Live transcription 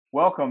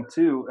welcome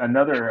to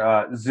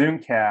another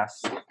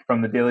Zoomcast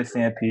from the Daily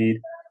Stampede.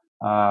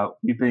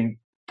 We've been,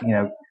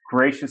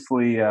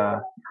 graciously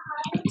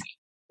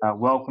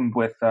welcomed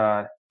with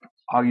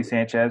Augie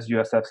Sanchez,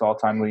 USF's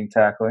all-time leading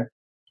tackler,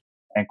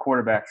 and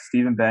quarterback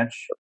Stephen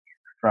Bench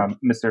from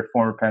Mr.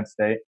 Former Penn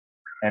State,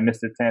 and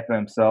Mr. Tampa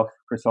himself,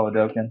 Chris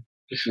Oladokin,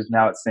 who's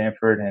now at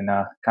Stanford and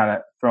kind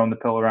of throwing the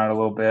pill around a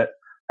little bit.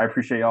 I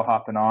appreciate y'all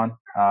hopping on.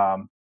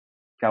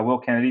 Got Will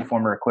Kennedy,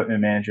 former equipment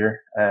manager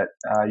at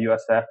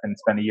USF and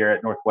spent a year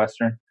at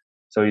Northwestern.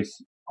 So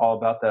he's all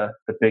about the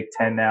Big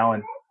Ten now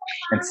and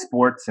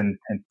sports and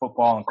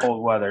football and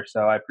cold weather.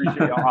 So I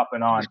appreciate y'all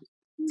hopping on.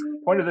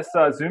 Point of this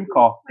Zoom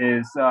call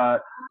is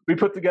we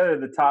put together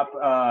the top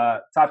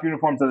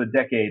uniforms of the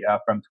decade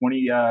from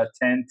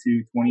 2010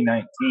 to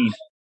 2019.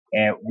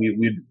 And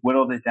we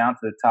whittled it down to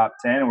the top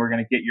 10. And we're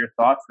going to get your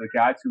thoughts, the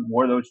guys who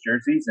wore those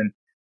jerseys, and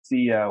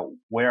see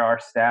where our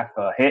staff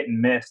hit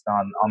and missed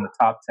on the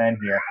top 10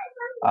 here.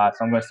 So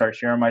I'm going to start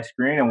sharing my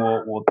screen, and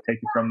we'll take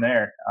it from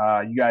there.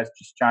 You guys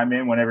just chime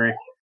in whenever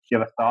you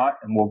have a thought,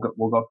 and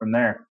we'll go from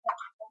there.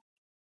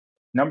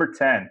 Number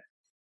 10,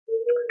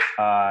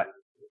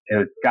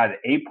 it got an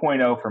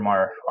 8.0 from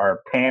our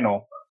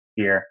panel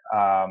here.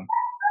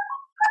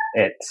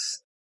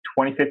 It's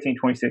 2015,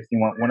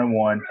 2016,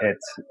 1-1.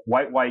 It's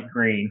white,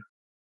 green.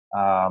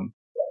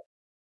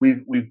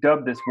 We've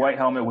dubbed this white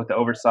helmet with the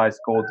oversized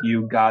gold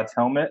U God's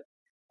helmet.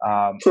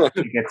 I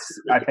think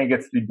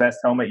it's the best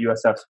helmet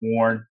USF's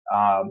worn,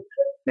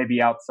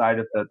 maybe outside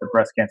of the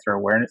breast cancer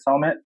awareness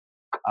helmet.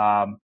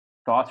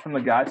 Thoughts from the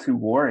guys who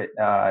wore it,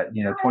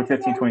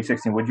 2015,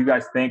 2016. What did you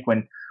guys think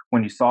when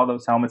you saw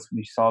those helmets, when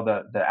you saw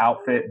the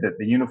outfit,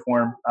 the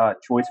uniform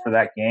choice for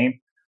that game?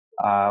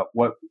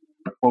 What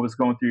was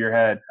going through your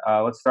head?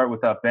 Let's start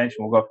with Bench,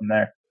 and we'll go from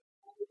there.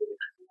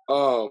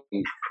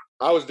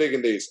 I was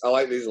digging these. I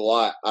like these a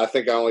lot. I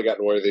think I only got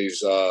to wear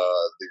these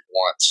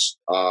once.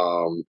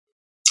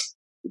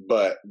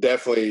 But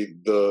definitely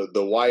the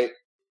white.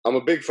 I'm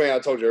a big fan. I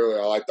told you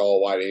earlier I like the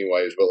all white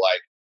anyways, but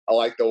I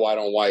like the white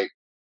on white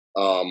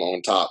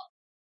on top.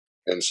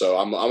 And so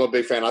I'm a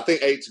big fan. I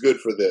think 8's good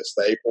for this.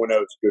 The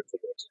 8.0 is good for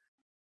this.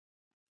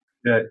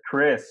 Good.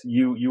 Chris,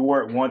 you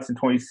wore it once in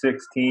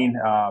 2016.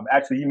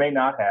 Actually, you may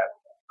not have.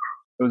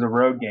 It was a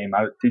road game.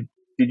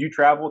 Did you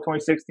travel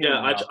 2016?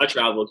 Yeah, I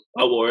traveled.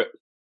 I wore it.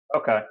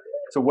 Okay.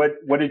 So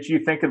what did you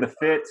think of the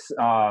fits?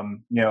 How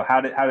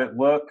did it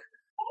look?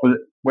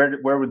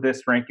 Where would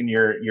this rank in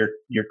your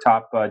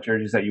top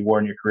jerseys that you wore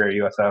in your career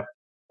at USF?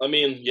 I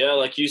mean, yeah,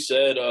 like you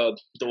said,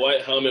 the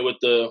white helmet with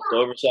the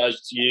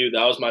oversized U,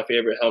 that was my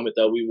favorite helmet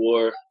that we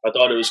wore. I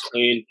thought it was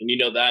clean.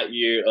 And, that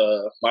year,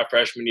 my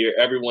freshman year,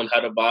 everyone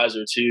had a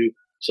visor too.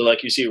 So,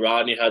 like you see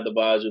Rodney had the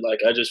visor. Like,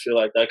 I just feel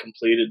like that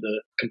completed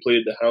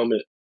the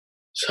helmet.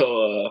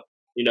 So,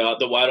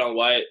 the white on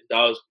white,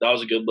 that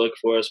was a good look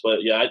for us.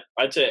 But, yeah,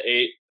 I'd say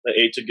 8. The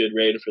 8's a good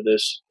rating for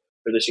this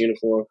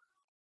uniform.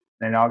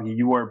 And Augie,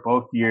 you wore it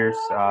both years.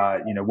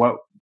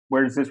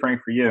 Where does this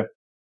rank for you?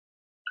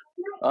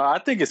 I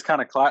think it's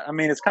kind of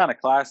it's kind of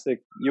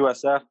classic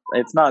USF.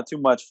 It's not too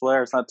much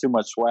flair. It's not too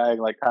much swag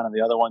like kind of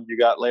the other ones you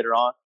got later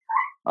on.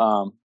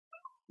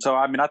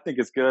 I think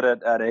it's good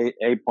at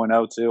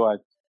 8.0 too.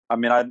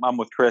 I'm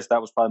with Chris.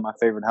 That was probably my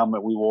favorite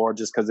helmet we wore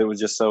just because it was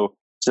just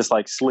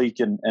like sleek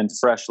and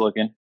fresh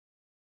looking.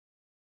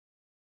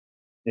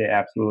 Yeah,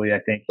 absolutely. I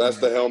think that's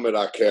the helmet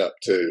I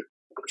kept too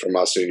from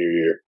my senior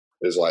year.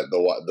 Is like the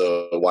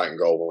white and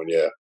gold one.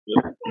 Yeah.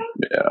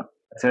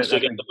 So you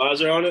get the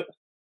visor on it?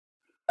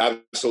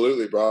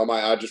 Absolutely, bro.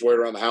 I just wear it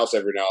around the house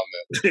every now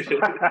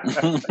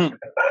and then.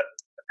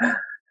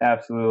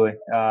 Absolutely.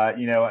 I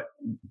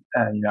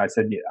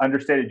said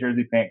understated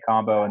jersey pant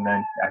combo, and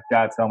then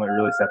God's helmet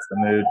really sets the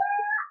mood.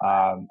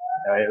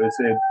 It was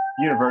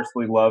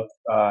universally loved,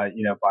 by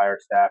our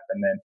staff.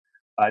 And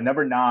then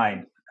number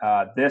 9,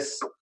 I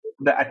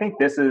think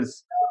this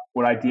is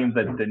what I deemed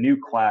the new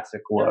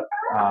classic look.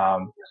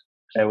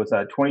 It was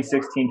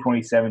 2016,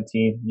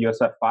 2017.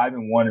 USF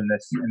 5-1 in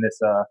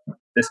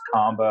this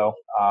combo.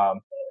 I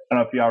don't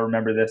know if y'all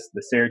remember this.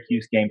 The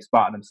Syracuse game,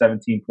 spotting them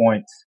 17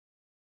 points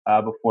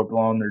before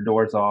blowing their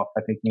doors off.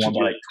 I think he won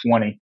by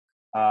 20.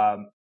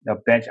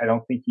 Bench, I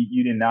don't think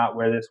you did not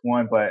wear this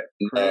one, but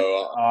Chris,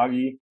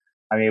 Augie,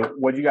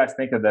 what do you guys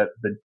think of the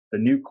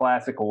new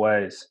classical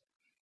ways?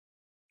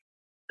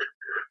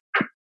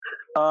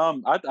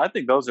 I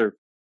think those are.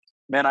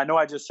 Man, I know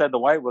I just said the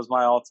white was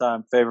my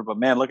all-time favorite, but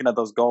man, looking at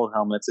those gold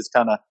helmets, it's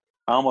kind of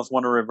I almost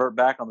want to revert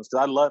back on this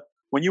because I love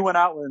when you went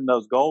out in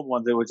those gold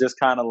ones. It was just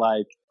kind of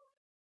like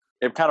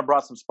it kind of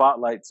brought some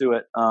spotlight to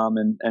it,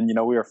 and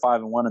we were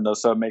 5-1 in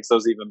those, so it makes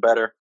those even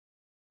better.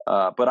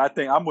 But I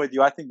think I'm with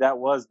you. I think that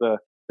was the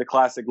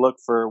classic look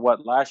for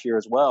last year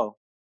as well.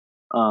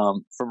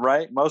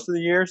 For most of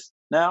the years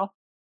now.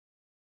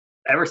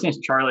 Ever since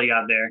Charlie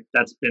got there,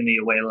 that's been the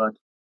away look.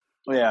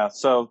 Yeah,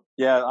 so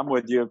I'm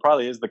with you. It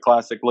probably is the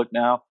classic look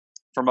now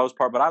for most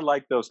part, but I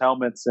like those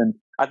helmets, and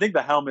I think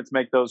the helmets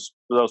make those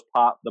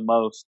pop the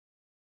most.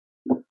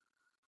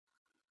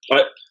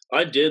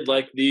 I did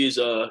like these.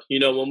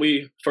 When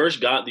we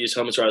first got these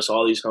helmets, or I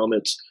saw these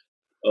helmets,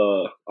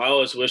 I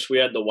always wish we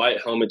had the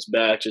white helmets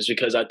back, just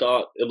because I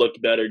thought it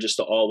looked better. Just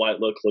the all white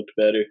look looked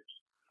better.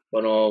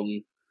 But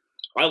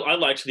I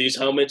liked these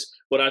helmets.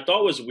 What I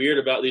thought was weird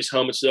about these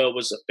helmets though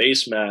was the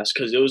face mask,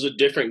 because it was a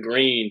different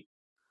green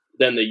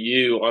than the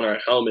U on our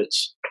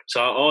helmets.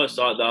 So I always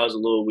thought that was a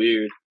little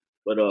weird.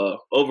 But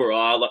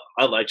overall,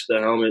 I liked the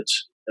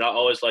helmets, and I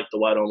always liked the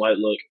white on white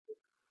look.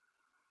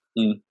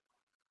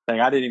 Dang,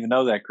 I didn't even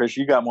know that, Chris.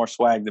 You got more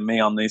swag than me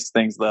on these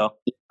things, though.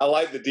 I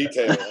like the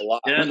detail a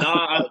lot. Yeah, no,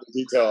 I like the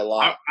detail a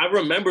lot. I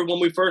remember when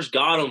we first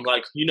got them,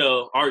 like,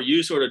 our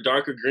U sort of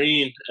darker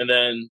green, and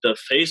then the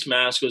face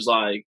mask was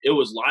like, it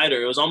was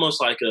lighter. It was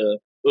almost like it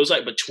was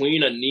like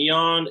between a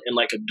neon and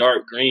like a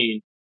dark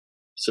green.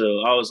 So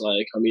I was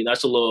like, I mean,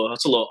 that's a little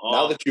off.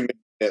 Now that you mention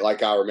it,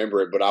 like I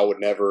remember it, but I would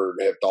never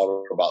have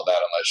thought about that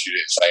unless you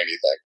didn't say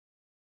anything.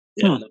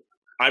 Yeah, no,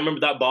 I remember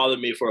that bothered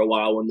me for a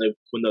while when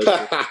those.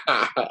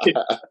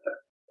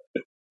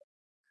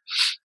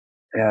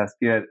 Yeah, that's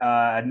good.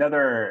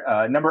 Another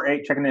number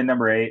 8, checking in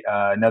number 8,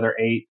 another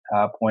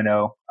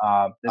 8.0.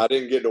 I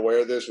didn't get to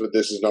wear this, but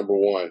this is number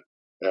 1.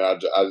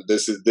 And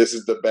this is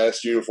the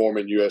best uniform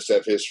in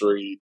USF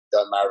history.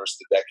 Doesn't matter if it's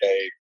the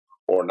decade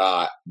or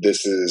not.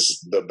 This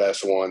is the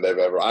best one they've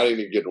ever. I didn't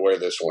even get to wear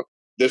this one.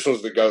 This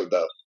one's the GOAT,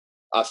 though.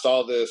 I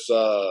saw this.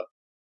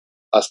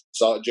 I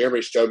saw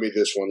Jeremy showed me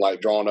this one, like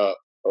drawn up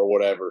or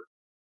whatever.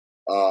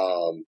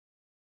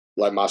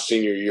 Like my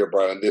senior year,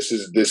 bro. And this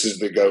is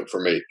the GOAT for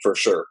me for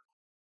sure.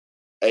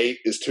 8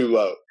 is too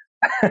low.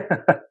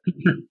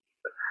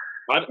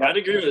 I'd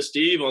agree with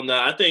Steve on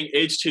that. I think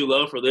 8's too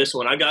low for this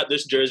one. I got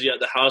this jersey at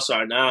the house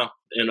right now,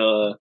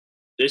 and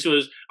this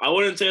was, I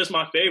wouldn't say it's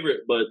my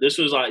favorite, but this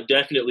was like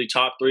definitely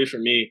top 3 for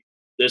me.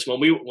 This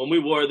when we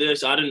wore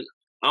this, I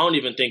don't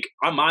even think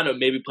I might have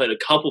maybe played a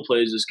couple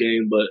plays this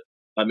game, but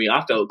I mean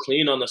I felt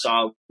clean on the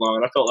sideline.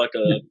 I felt like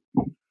an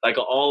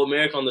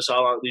All-American on the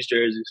sideline with these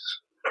jerseys.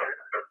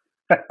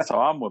 So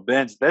I'm with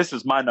Bench. This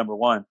is my number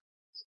 1.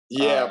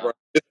 Yeah, bro.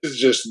 This is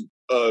just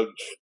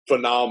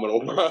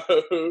phenomenal, bro.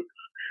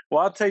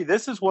 Well, I'll tell you,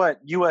 this is what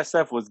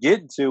USF was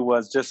getting to,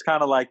 was just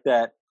kind of like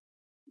that.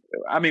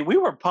 I mean, we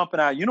were pumping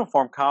out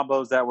uniform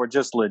combos that were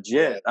just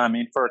legit. I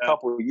mean, for a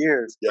couple of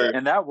years. Yeah.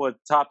 And that would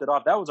topped it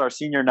off. That was our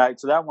senior night.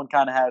 So that one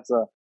kind of has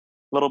a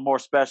little more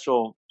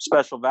special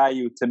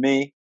value to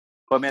me.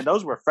 But, man,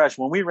 those were fresh.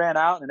 When we ran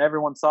out and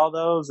everyone saw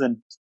those, and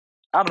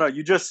I don't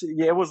know,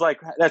 it was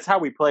like, that's how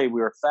we played.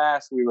 We were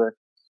fast.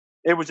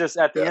 It was just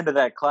at the end of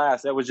that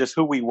class, that was just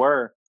who we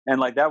were. And,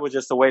 like, that was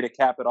just a way to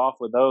cap it off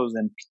with those.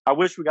 And I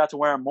wish we got to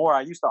wear them more. I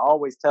used to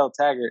always tell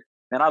Taggart,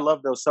 and I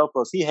love those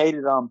Sopos. He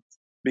hated them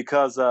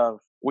because of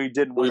we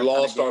didn't win. We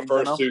lost our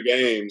first 2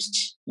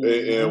 games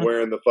and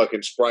wearing the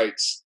fucking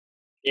Sprites.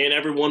 And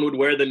everyone would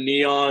wear the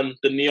neon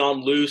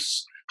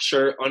loose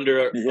shirt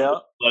under a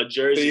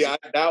jersey. See,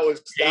 that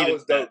was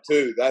dope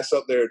too. That's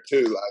up there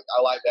too. Like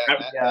I like that.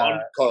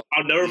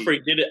 I'll never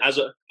forget it.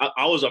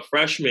 I was a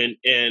freshman,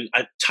 and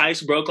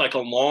Tice broke like a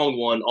long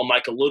one on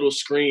like a little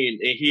screen,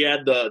 and he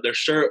had their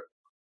shirt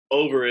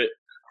over it.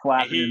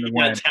 He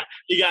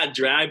got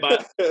dragged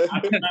by.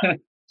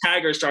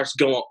 Taggart starts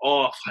going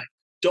off like,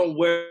 "Don't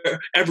wear."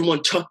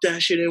 Everyone tuck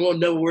that shit in. We'll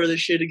never wear this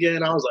shit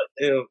again. I was like,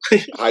 "Damn."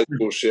 High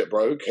school shit,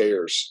 bro. Who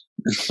cares?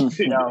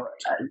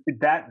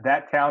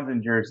 That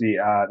Townsend jersey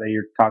that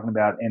you're talking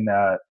about in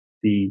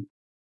the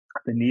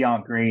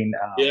neon green.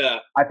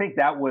 I think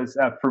that was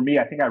for me.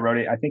 I think I wrote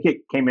it. I think it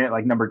came in at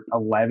like number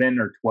 11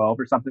 or 12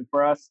 or something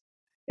for us.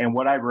 And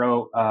what I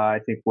wrote, I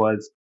think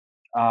was,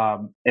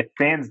 if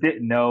fans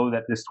didn't know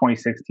that this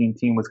 2016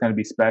 team was going to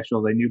be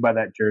special, they knew by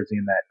that jersey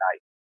and that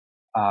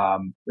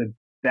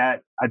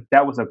night.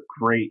 That was a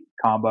great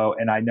combo,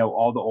 and I know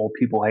all the old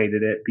people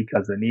hated it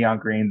because the neon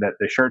green, that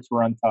the shirts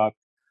were untucked.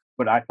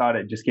 But I thought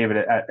it just gave it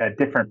a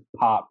different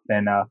pop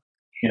than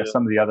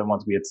some of the other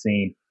ones we had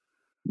seen.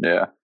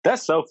 Yeah, that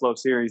SoFlo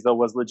series though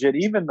was legit.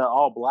 Even the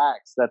all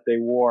blacks that they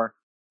wore.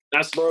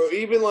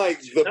 Even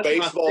like the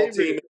baseball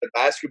team and the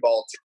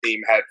basketball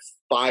team had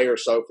fire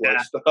SoFlo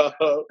stuff.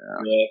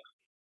 Yeah.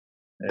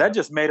 That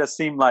just made us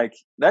seem like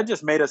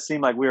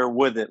we were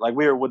with it, like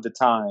we were with the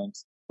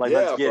times. Like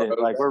let's get it,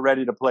 like we're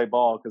ready to play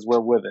ball because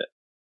we're with it.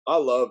 I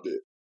loved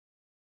it.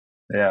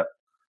 Yeah.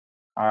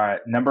 All right,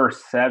 number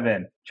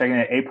 7, checking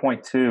in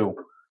 8.2,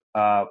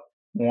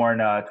 worn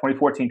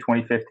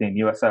 2014-2015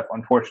 USF.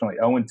 Unfortunately,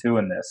 0-2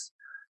 in this.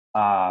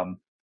 I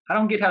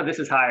don't get how this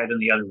is higher than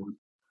the other one.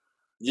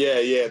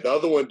 Yeah, the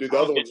other one, dude. The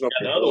other one's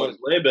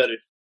way better.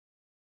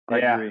 I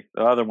agree.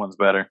 The other one's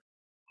better.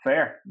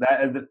 Fair.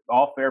 That is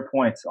all fair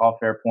points. All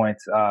fair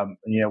points.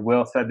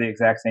 Will said the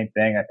exact same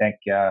thing. I think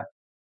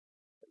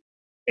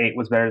 8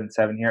 was better than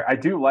 7 here. I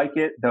do like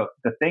it. The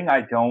thing I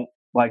don't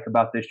like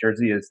about this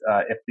jersey is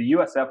if the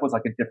USF was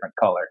like a different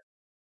color,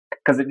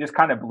 because it just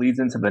kind of bleeds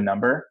into the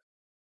number.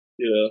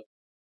 Yeah.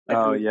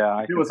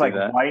 If it was like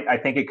white, I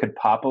think it could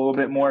pop a little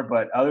bit more.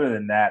 But other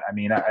than that, I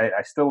mean,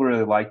 I still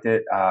really liked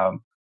it.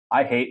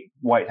 I hate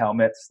white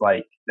helmets.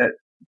 Like that,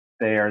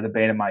 they are the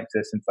bane of my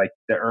existence. Like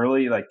the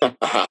early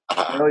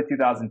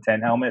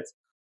 2010 helmets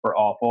were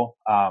awful.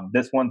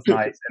 This one's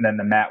nice, and then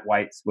the matte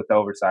whites with the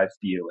oversized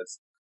U is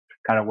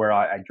kind of where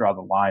I draw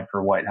the line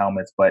for white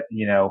helmets. But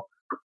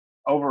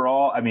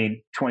overall, I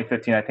mean,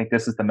 2015. I think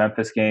this is the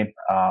Memphis game.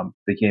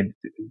 The game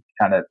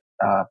kind of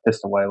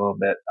pissed away a little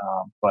bit,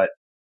 but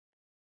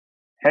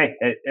hey,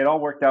 it all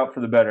worked out for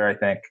the better, I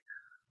think.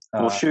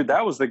 Well, shoot,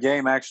 that was the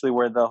game actually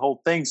where the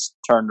whole thing's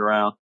turned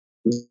around.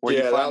 Where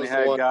you finally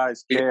had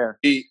guys care.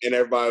 And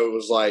everybody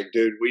was like,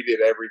 dude, we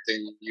did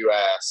everything you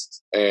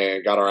asked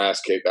and got our ass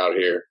kicked out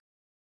here.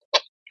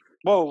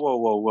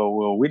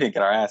 Whoa. We didn't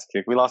get our ass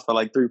kicked. We lost by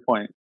like 3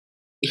 points.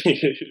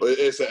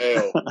 It's an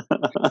L.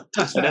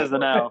 It is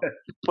an L.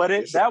 But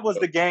that was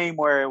the game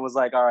where it was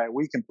like, all right,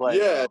 we can play.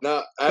 Yeah,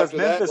 no, because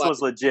Memphis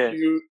was legit.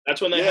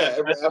 That's when they had.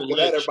 After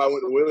that, everybody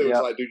went to Willie and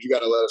was like, dude, you got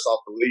to let us off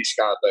the leash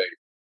kind of thing.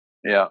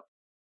 Yeah.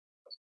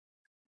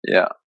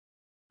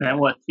 And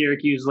what,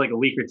 Syracuse like a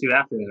week or two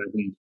after that, I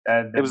think.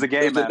 It was the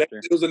game after.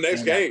 It was the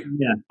next game.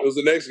 Yeah. It was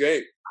the next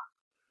game.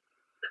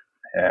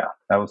 Yeah,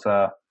 that was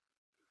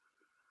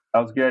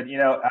good.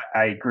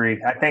 I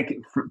agree. I think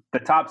the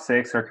top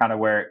 6 are kind of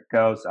where it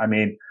goes. I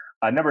mean,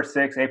 number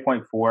 6,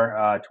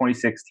 8.4,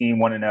 2016,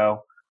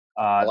 1-0.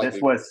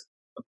 This was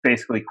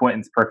basically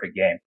Quentin's perfect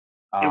game.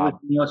 It was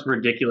the most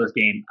ridiculous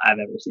game I've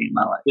ever seen in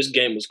my life. This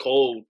game was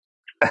cold.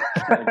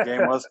 The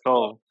game was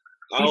cold.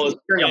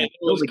 It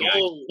was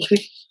cold.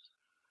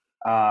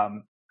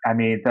 I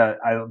mean,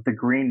 the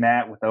green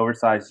mat with the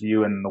oversized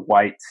U and the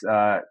whites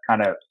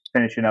kind of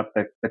finishing up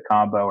the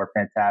combo are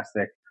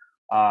fantastic.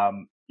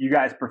 You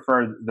guys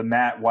prefer the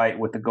matte white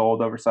with the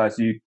gold oversized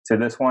U to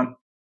this one?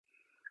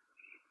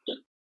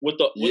 But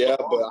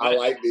I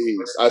like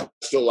these. I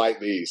still like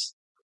these.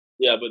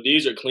 Yeah, but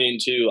these are clean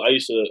too. I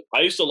used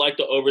to like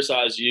the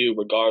oversized U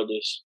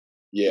regardless.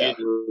 Yeah,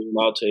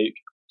 I'll take.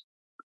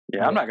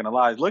 Yeah, I'm not gonna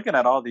lie. Looking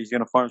at all these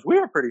uniforms, we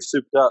were pretty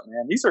souped up,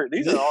 man. These are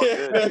all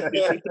good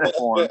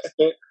uniforms.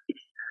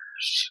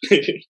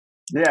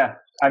 Yeah,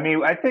 I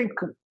mean, I think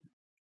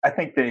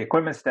the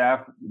equipment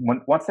staff,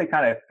 once they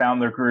kind of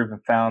found their groove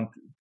and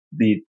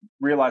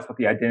realized what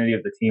the identity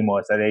of the team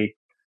was, that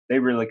they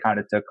really kind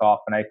of took off.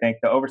 And I think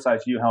the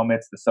oversized U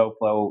helmets, the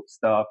SoFlo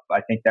stuff,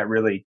 I think that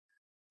really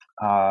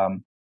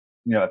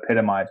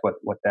epitomized what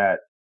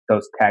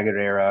those Taggart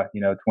era,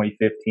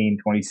 2015,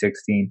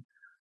 2016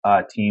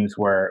 teams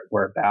were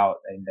about.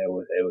 And it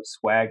was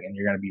swag, and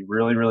you're going to be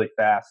really, really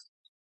fast,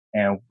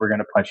 and we're going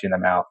to punch you in the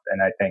mouth.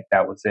 And I think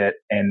that was it.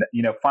 And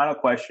final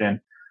question,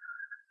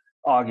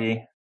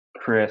 Augie,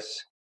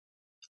 Chris,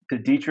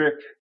 did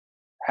Dietrich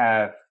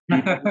have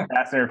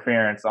pass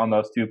interference on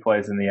those 2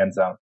 plays in the end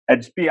zone?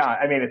 And just be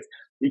honest. I mean,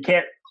 you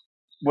can't.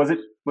 Was it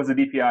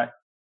DPI?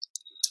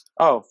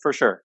 Oh, for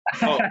sure.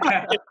 I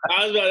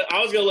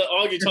was gonna let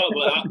Augie talk,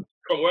 but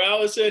from where I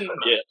was sitting,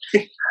 yeah.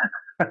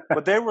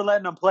 But they were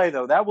letting them play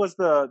though. That was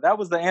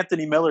the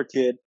Anthony Miller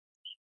kid,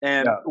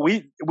 and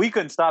we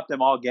couldn't stop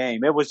them all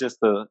game. It was just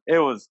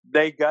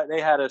they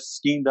had us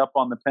schemed up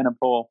on the pin and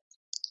pull,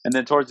 and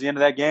then towards the end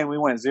of that game, we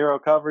went 0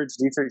 coverage.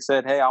 Dietrich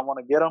said, "Hey, I want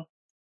to get him."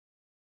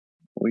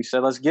 We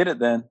said, "Let's get it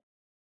then,"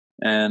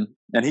 and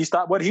he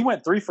stopped. What, he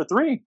went 3 for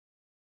 3.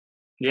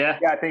 Yeah,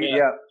 I think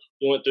he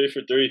went 3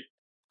 for 3.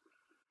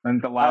 And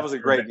the last that was a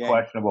great game.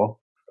 Questionable.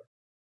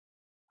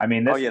 I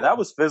mean, that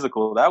was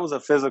physical. That was a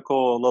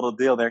physical little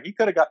deal there. He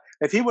could have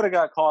if he would have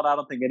got called, I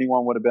don't think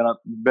anyone would have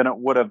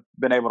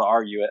been able to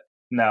argue it.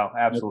 No,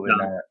 absolutely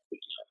not.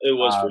 It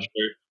was for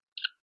sure.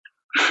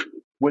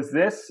 Was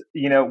this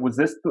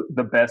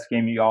the best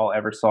game you all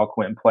ever saw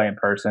Quentin play in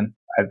person?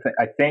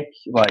 I think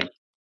like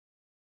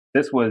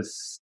this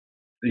was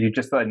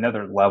just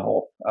another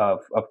level of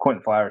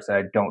Quentin Flowers that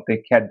I don't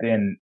think had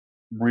been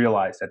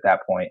realized at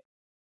that point.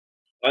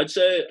 I'd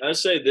say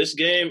this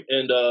game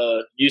and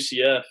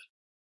UCF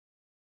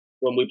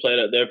when we played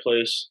at their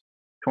place.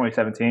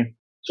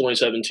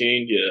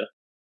 2017, yeah.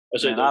 I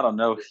don't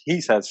know.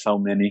 He's had so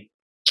many.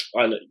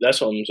 I know.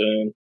 That's what I'm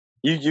saying.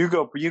 You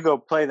go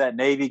play that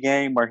Navy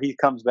game where he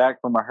comes back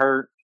from a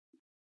hurt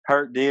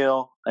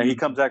deal, and he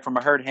comes back from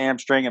a hurt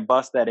hamstring and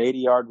busts that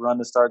 80-yard run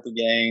to start the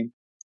game.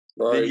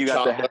 Right. He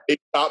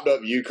chopped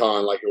up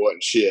UConn like it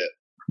wasn't shit.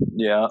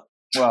 Yeah.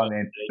 Well, I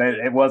mean,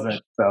 it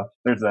wasn't. So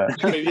there's a.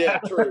 I mean, yeah,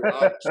 true.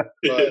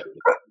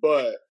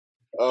 But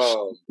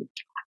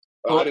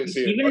I didn't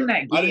see it. Even in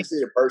that game, I didn't see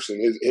it in person.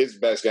 His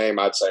best game,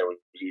 I'd say, was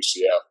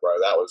UCF, bro.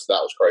 That was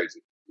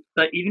crazy.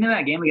 But even in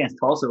that game against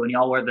Tulsa, when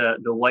y'all wore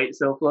the white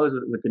SoFlos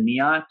with the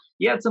neon,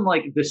 he had some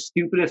like the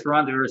stupidest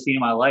runs I've ever seen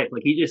in my life.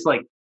 Like he just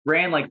like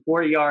ran like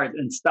 40 yards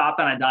and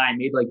stopped on a dime,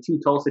 made like 2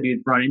 Tulsa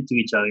dudes run into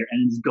each other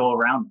and just go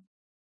around them.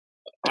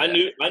 I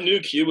knew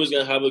Q was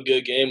gonna have a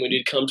good game when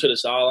he'd come to the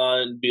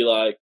sideline and be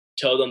like,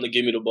 tell them to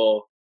give me the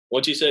ball.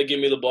 Once he said give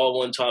me the ball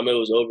one time, it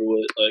was over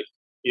with. Like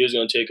he was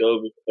gonna take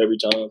over every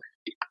time.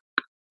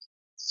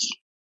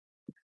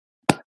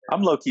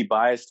 I'm low key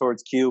biased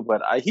towards Q,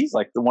 but he's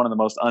like one of the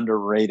most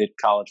underrated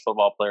college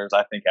football players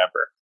I think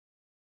ever.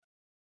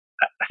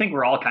 I think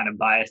we're all kind of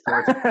biased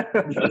towards him.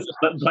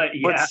 but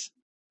yeah.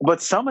 But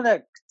some of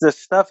the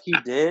stuff he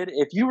did,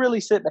 if you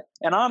really sit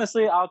and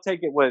honestly, I'll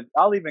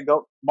even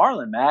go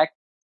Marlon Mack.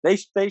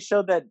 They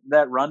showed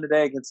that run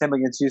today against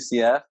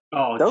UCF.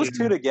 Oh, Those dude.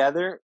 two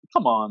together,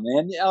 come on,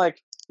 man.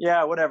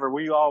 Yeah, whatever.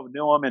 We all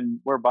knew them and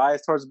we're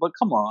biased towards them, but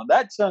come on,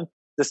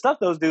 the stuff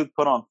those dudes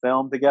put on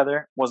film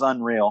together was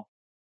unreal.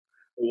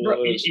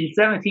 Bro, in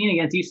 17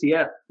 against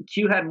UCF,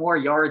 Q had more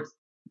yards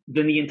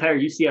than the entire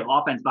UCF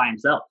offense by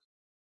himself.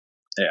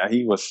 Yeah,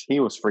 he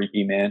was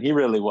freaky, man. He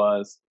really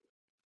was.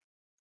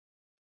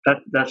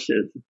 That shit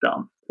is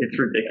dumb. It's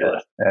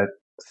ridiculous.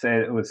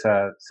 Say it was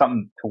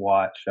something to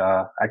watch.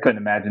 I couldn't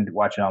imagine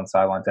watching on the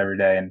sidelines every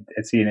day and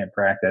seeing it in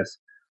practice.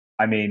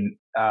 I mean,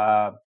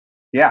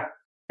 yeah,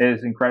 it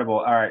is incredible.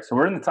 All right, so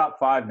we're in the top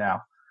 5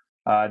 now.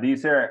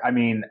 These are, I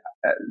mean,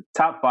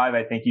 top 5.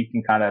 I think you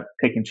can kind of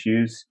pick and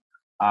choose.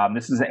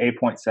 This is an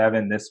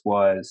 8.7. This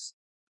was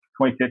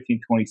 2015,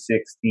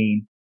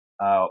 2016.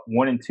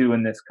 1 and 2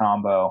 in this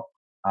combo.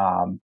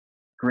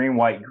 Green,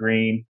 white,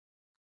 green.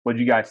 What do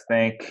you guys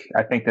think?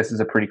 I think this is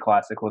a pretty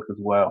classic look as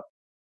well.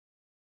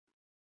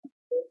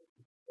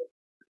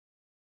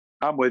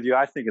 I'm with you.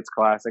 I think it's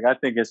classic. I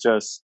think it's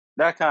just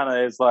that kind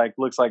of is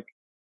looks like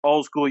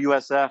old school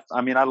USF.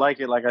 I mean, I like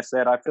it. Like I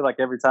said, I feel like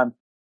every time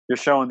you're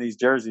showing these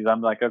jerseys,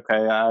 I'm like,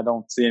 okay, I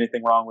don't see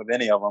anything wrong with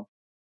any of them.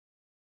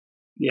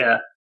 Yeah.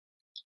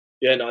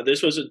 Yeah, no,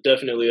 this was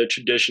definitely a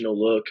traditional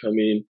look. I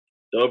mean,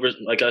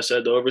 like I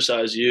said, the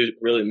oversized U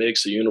really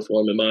makes the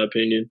uniform, in my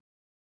opinion.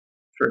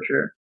 For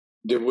sure.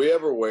 Did we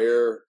ever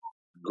wear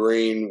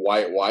green,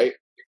 white, white?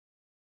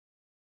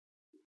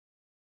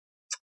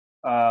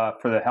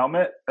 For the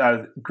helmet,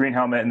 green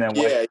helmet, and then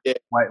white,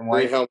 white and white.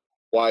 Green helmet,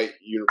 white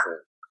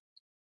uniform.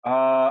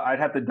 I'd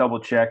have to double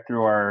check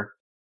through our.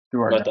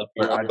 I feel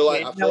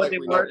like they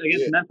we were never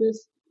against did.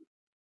 Memphis.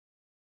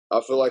 I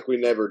feel like we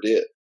never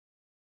did.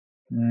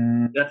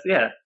 That's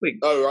Wait.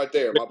 Oh, right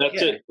there. My bad.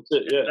 That's it.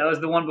 Yeah. That was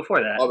the one before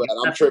that. My bad.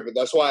 I'm tripping.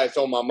 That's why it's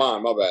on my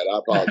mind. My bad. I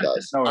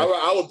apologize. No worries.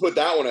 I would put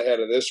that one ahead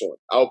of this one.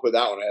 I would put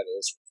that one ahead of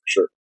this one for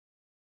sure.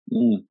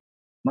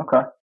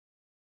 Okay.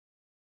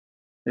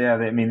 Yeah,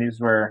 I mean, these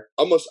were.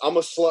 I'm a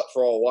slut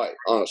for all white,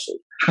 honestly.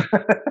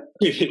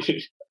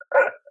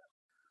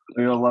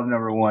 We'll love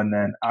number 1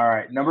 then. All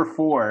right, number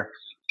 4,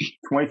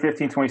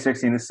 2015,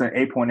 2016. This is an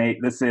 8.8.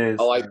 This is.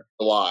 I like it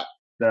a lot.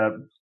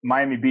 The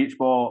Miami Beach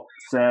Bowl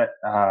set.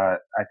 I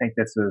think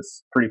this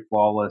is pretty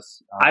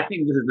flawless. I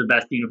think this is the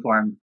best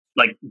uniform,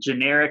 like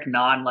generic,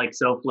 non like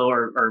SoFlo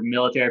or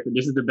military.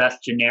 This is the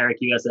best generic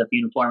USF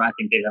uniform I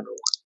think they've ever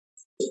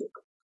worn.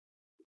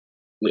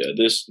 Yeah,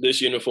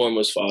 this uniform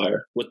was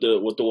fire with the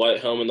white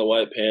helmet and the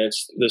white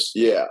pants. This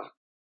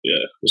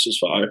is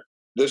fire.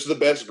 This is the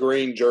best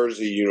green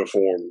jersey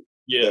uniform.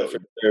 Yeah, for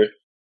sure.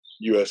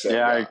 USF.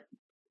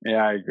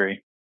 Yeah, I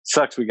agree.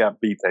 Sucks we got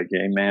beat that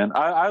game, man.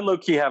 I low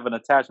key have an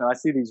attachment. I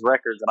see these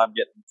records and I'm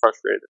getting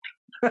frustrated.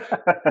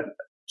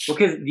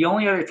 Because the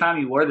only other time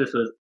you wore this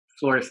was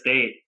Florida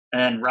State,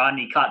 and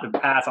Rodney caught the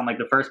pass on like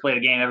the first play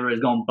of the game. Everybody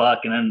was going buck,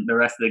 and then the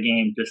rest of the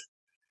game just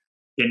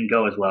didn't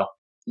go as well.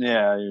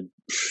 Yeah,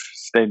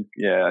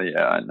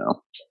 I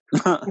know.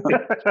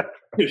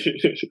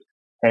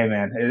 Hey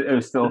man, it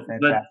was still a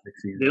fantastic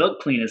season. They look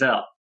clean as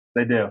hell.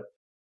 They do.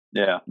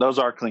 Yeah, those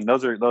are clean.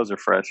 Those are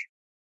fresh.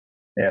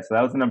 Yeah, so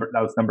that was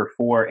number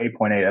 4,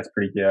 8.8. That's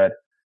pretty good.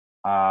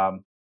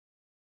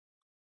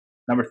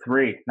 Number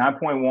 3,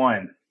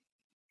 9.1.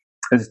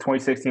 This is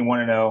 2016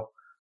 1-0.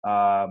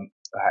 I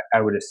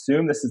would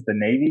assume this is the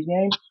Navy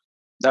game.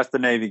 That's the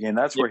Navy game.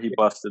 That's where he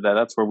busted that.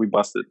 That's where we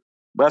busted.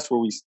 That's where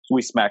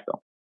we smacked them.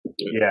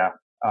 Yeah.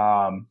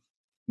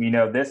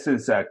 This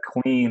is a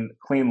clean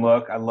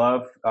look. I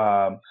love.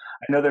 I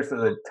know there's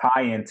a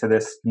tie-in to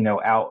this,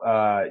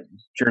 out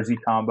jersey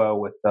combo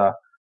with the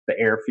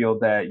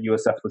airfield that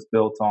USF was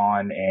built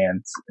on,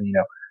 and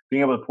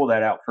being able to pull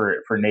that out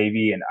for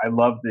Navy. And I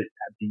love the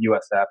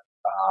USF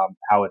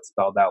how it's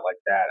spelled out like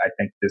that. I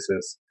think this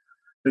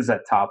is a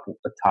top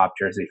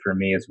jersey for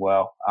me as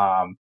well.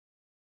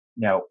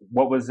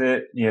 What was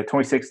it?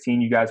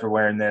 2016. You guys were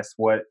wearing this.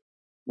 What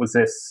was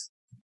this?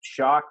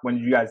 Shock? When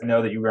did you guys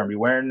know that you were going to be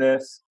wearing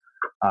this?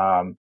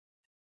 How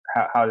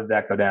did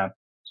that go down?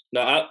 No,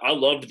 I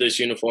loved this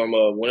uniform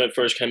when it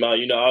first came out.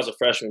 I was a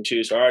freshman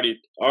too, so I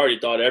already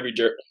thought every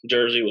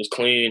jersey was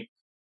clean.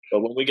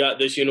 But when we got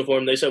this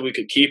uniform, they said we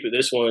could keep it.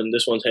 This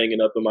one's hanging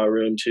up in my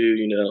room too.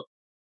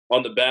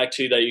 On the back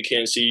too that you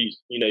can't see.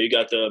 You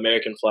got the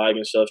American flag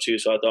and stuff too.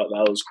 So I thought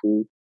that was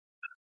cool.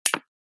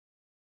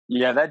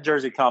 Yeah, that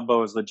jersey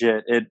combo is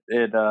legit.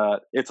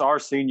 It's our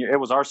senior. It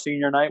was our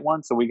senior night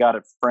one, so we got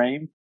it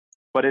framed.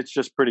 But it's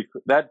just pretty.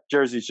 That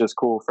jersey's just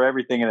cool for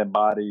everything it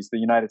embodies. The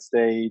United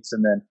States,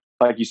 and then,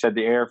 like you said,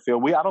 the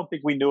airfield. I don't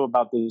think we knew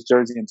about this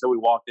jersey until we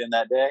walked in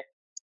that day.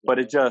 But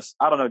it just,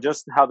 I don't know,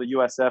 just how the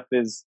USF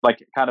is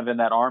like kind of in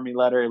that Army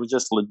letter. It was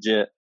just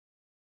legit.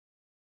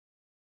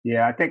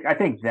 Yeah, I think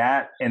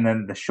that, and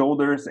then the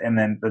shoulders, and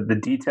then the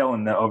detail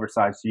in the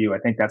oversized U. I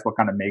think that's what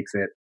kind of makes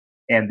it,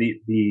 and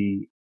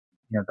the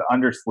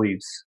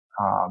undersleeves,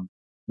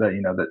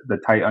 the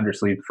tight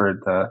undersleeve for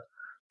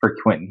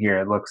Quentin here.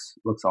 It looks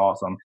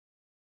awesome.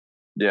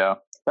 Yeah,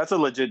 that's a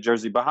legit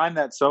jersey. Behind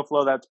that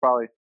SoFlo, that's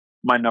probably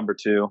my number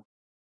 2.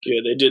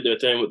 Yeah, they did their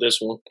thing with this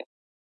one.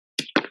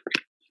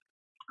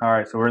 All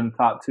right, so we're in the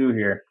top 2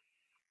 here.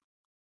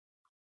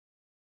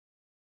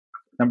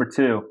 Number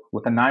 2,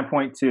 with a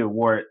 9.2,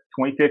 wore it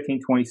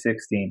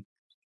 2015-2016.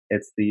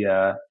 It's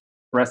the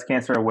breast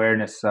cancer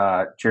awareness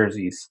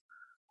jerseys.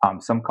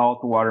 Some call it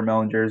the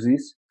watermelon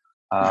jerseys.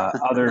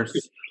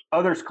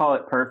 Others call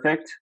it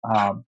perfect.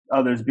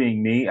 Others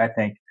being me, I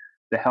think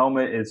the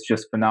helmet is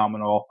just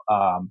phenomenal.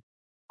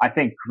 I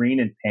think green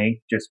and pink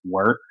just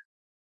work,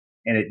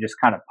 and it just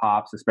kind of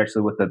pops,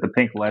 especially with the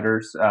pink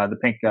letters, the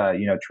pink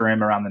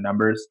trim around the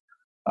numbers.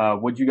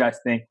 What did you guys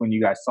think when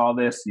you guys saw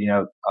this?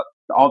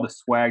 All the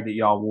swag that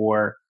y'all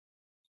wore,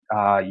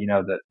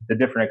 the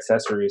different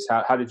accessories.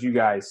 How did you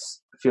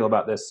guys feel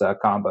about this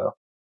combo?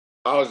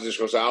 I was just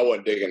gonna say I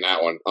wasn't digging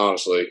that one,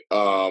 honestly.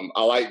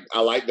 I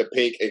like the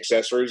pink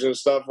accessories and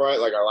stuff, right?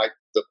 Like I like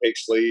the pink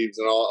sleeves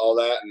and all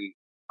that, and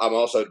I'm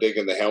also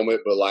digging the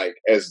helmet. But like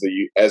as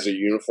a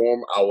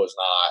uniform, I was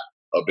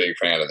not a big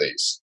fan of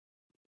these.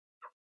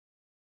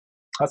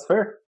 That's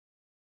fair.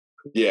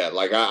 Yeah,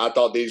 like I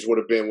thought these would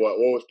have been what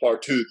was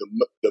part 2,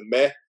 the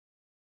meh.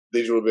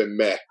 These would have been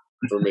meh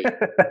for me.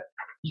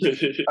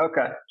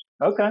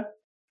 Okay.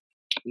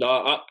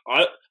 No,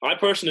 I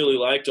personally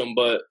liked them,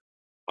 but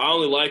I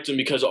only liked them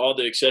because of all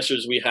the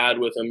accessories we had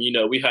with them.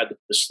 We had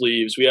the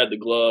sleeves, we had the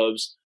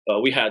gloves,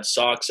 we had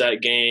socks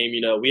that game.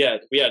 We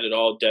had it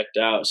all decked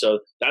out. So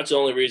that's the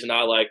only reason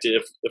I liked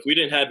it. If we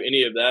didn't have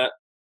any of that,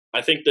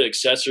 I think the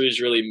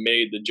accessories really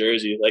made the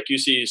jersey. Like you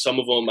see some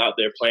of them out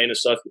there playing and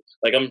stuff.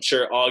 Like I'm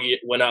sure Augie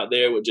went out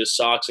there with just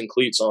socks and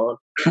cleats on.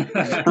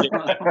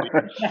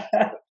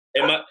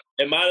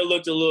 It might have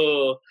looked a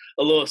little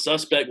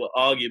suspect with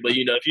Augie, but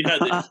if you had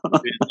the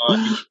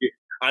on,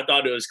 I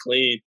thought it was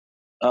clean.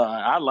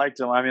 I liked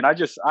them. I mean,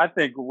 I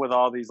think with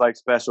all these like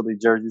specialty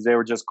jerseys, they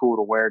were just cool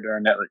to wear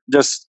during that.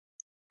 Just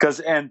because,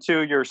 and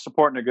two, you're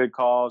supporting a good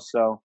cause,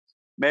 so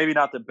maybe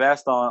not the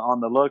best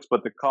on the looks,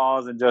 but the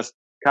cause and just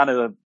kind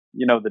of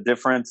the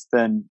difference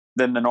than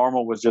the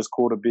normal was just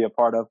cool to be a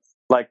part of.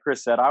 Like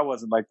Chris said, I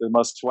wasn't like the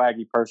most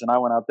swaggy person. I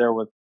went out there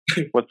with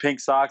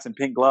pink socks and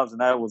pink gloves, and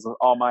that was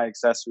all my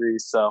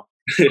accessories. So.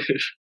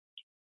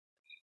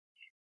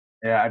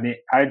 Yeah, I mean,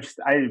 I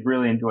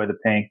really enjoy the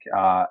pink.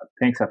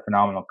 Pink's a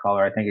phenomenal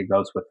color. I think it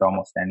goes with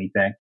almost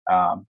anything.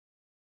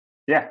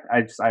 Yeah,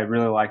 I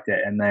really liked it.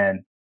 And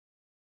then,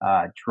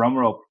 drum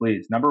roll,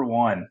 please. Number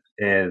 1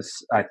 is,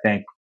 I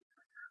think,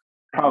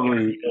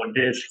 probably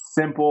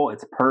simple.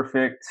 It's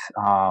perfect.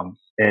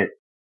 It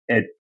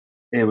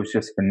was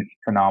just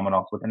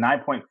phenomenal with a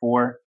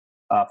 9.4,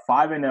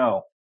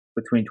 5-0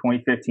 between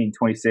 2015,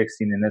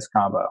 2016 in this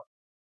combo.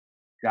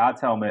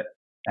 God's helmet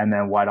and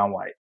then white on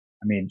white.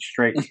 I mean,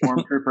 straight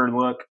stormtrooper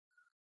look.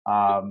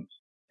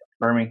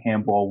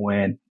 Birmingham Bowl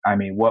win. I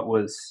mean, what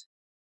was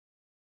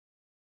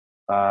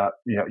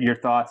your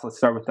thoughts? Let's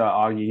start with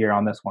Augie here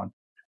on this one.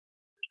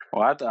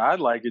 Well, I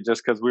like it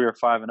just because we were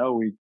 5-0.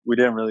 We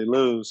didn't really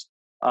lose,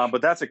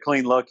 but that's a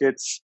clean look.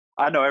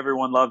 I know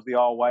everyone loves the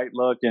all white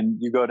look, and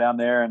you go down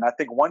there, and I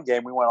think one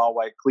game we went all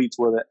white cleats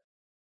with it.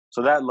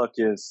 So that look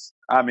is,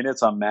 I mean,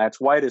 it's unmatched.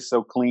 White is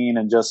so clean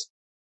and just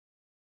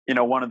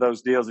one of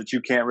those deals that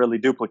you can't really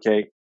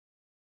duplicate.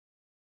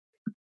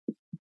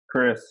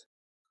 Chris.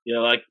 Yeah,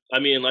 like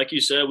you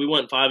said, we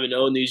went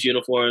 5-0 in these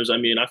uniforms. I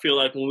mean, I feel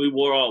like when we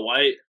wore all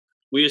white,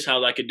 we just had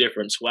like a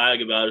different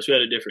swag about us. We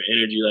had a different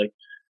energy. Like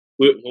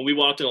when we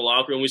walked in the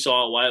locker room, we saw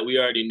all white. We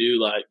already knew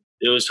like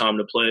it was time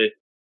to play.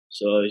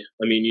 So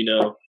I mean,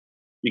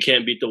 you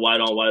can't beat the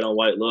white on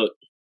white look.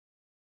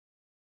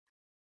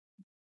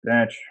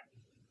 Bench.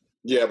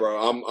 Yeah, bro,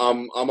 I'm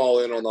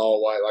all in on the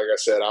all white. Like I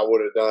said, I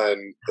would have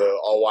done the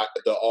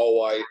all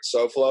white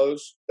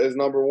SoFlos as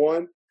number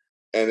 1.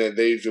 And then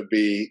these would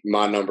be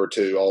my number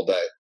 2 all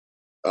day.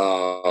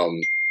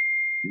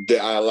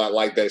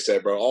 Like they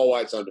said, bro, all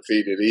white's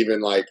undefeated.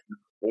 Even like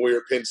when we were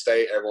at Penn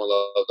State, everyone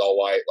loved all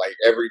white. Like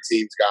every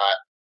team's got.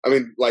 I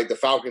mean, like the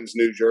Falcons'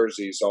 new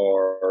jerseys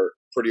are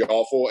pretty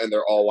awful, and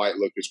their all white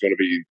look is going to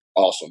be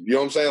awesome. You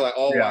know what I'm saying? Like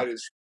all white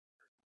is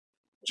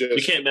just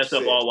you can't mess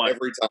up all white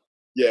every time.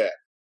 Yeah,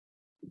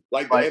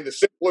 and the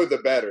simpler the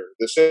better.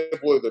 The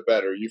simpler the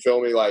better. You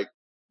feel me? Like.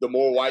 The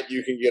more white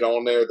you can get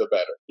on there, the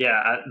better.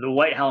 Yeah, the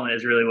white helmet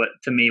is really what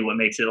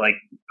makes it like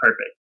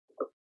perfect.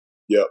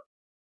 Yep.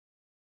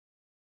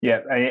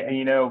 Yeah,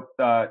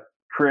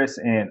 Chris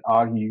and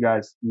Augie, you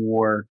guys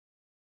wore,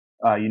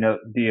 I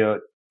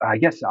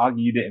guess Augie,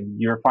 you didn't.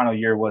 Your final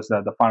year was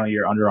the final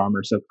year Under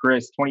Armour. So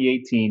Chris,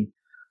 2018,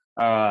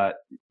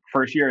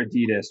 first year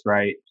Adidas,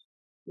 right?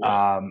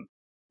 Yeah.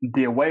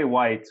 The away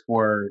whites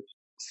were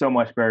so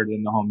much better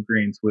than the home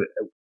greens.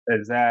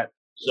 Is that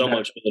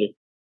much better?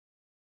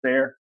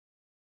 Fair.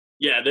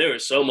 Yeah, they were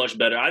so much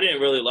better. I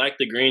didn't really like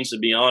the greens, to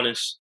be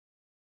honest.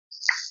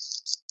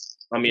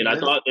 I mean, I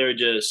thought they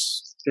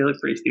look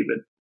pretty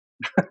stupid.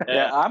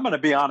 Yeah, I'm going to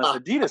be honest.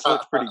 Adidas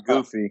looks pretty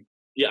goofy.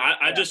 Yeah,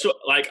 I just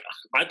I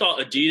thought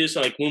Adidas,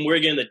 like when we're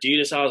getting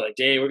Adidas, I was like,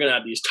 dang, we're going to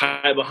have these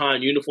tie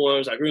behind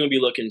uniforms. Like we're going to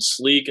be looking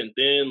sleek and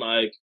thin.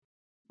 Like,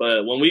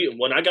 but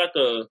when I got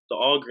the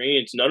all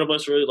greens, none of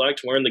us really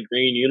liked wearing the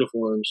green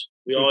uniforms.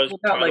 We always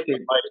got like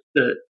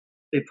the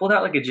they pulled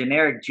out like a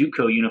generic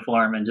JUCO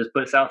uniform and just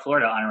put South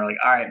Florida on. And we're like,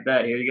 all right,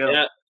 bet, here you go.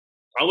 Yeah,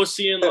 I was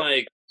seeing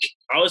D3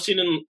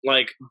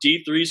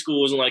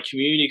 schools and like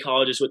community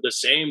colleges with the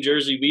same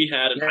jersey we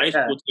had, and high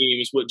school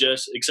teams with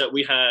except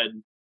we had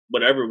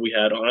whatever we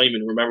had on. I don't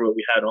even remember what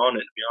we had on it,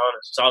 to be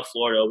honest. South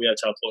Florida, we had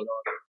South Florida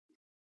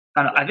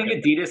on it. I think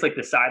Adidas, like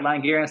the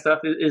sideline gear and stuff,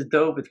 is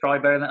dope. It's probably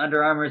better than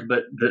Under Armour's,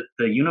 but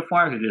the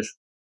uniforms are just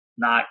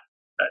not.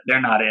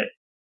 They're not it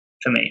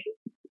to me.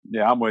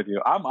 Yeah, I'm with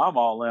you. I'm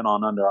all in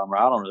on Under Armour.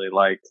 I don't really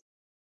like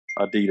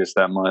Adidas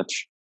that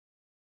much.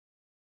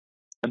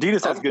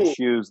 Adidas has good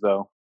shoes,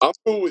 though. I'm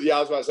cool with. Yeah, I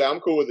was about to say I'm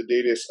cool with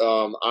Adidas.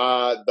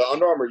 The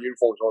Under Armour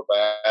uniforms aren't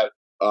bad.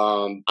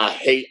 I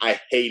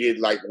hated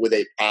like with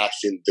a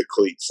passion the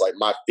cleats. Like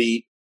my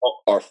feet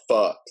are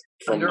fucked.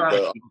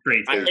 I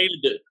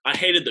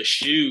hated the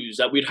shoes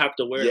that we'd have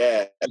to wear.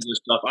 Yeah, and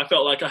stuff. I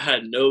felt like I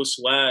had no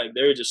swag.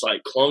 They were just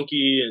like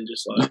clunky and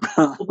just like.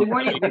 Well, they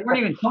weren't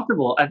even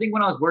comfortable. I think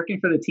when I was working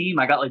for the team,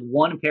 I got like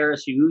one pair of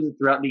shoes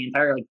throughout the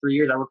entire like 3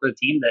 years I worked for the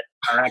team that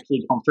are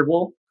actually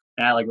comfortable,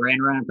 and I like ran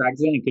around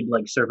practicing and could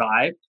like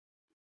survive.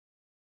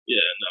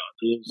 Yeah,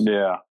 no.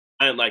 Yeah,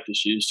 I didn't like the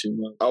shoes too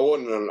much. I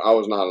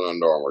was not an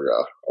Under Armour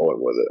guy. I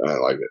wasn't with it. I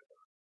didn't like it.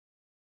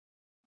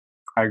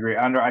 I agree.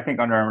 I think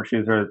Under Armour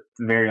shoes are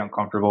very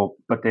uncomfortable,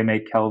 but they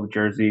make hell of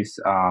jerseys.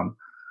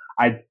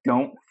 I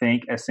don't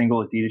think a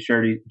single Adidas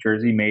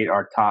jersey made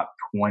our top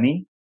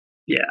 20.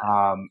 Yeah.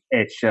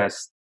 It's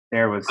just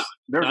there's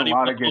a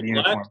lot of good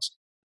uniforms.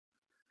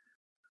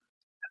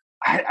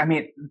 I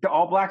mean, the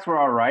All Blacks were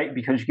all right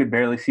because you could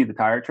barely see the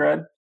tire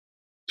tread.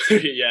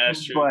 Yeah,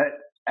 that's true. But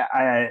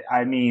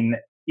I mean,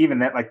 even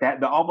that, like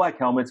that, the All Black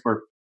helmets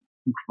were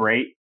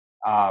great,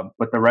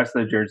 but the rest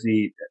of the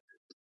jersey,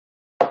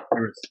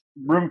 there was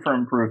room for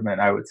improvement,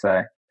 I would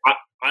say.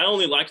 I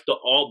only liked the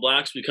All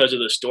Blacks because of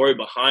the story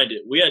behind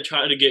it. We had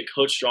tried to get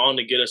Coach Strong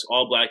to get us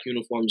All Black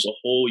uniforms a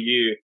whole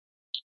year.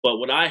 But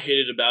what I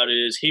hated about it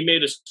is he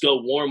made us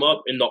go warm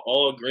up in the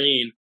all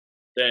green,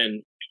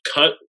 then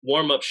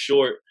warm up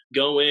short,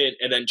 go in,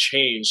 and then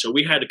change. So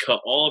we had to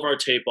cut all of our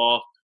tape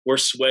off. We're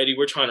sweaty.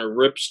 We're trying to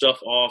rip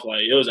stuff off.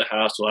 Like, it was a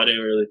hassle. I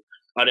didn't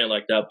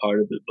like that part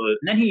of it. But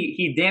and then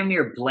he damn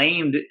near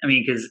blamed. I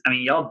mean, because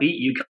y'all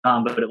beat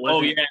UConn, but it wasn't.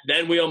 Oh yeah,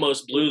 then we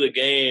almost blew the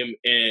game,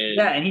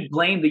 and he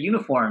blamed the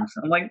uniforms.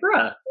 I'm like,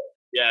 bruh.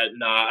 Yeah,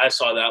 nah, I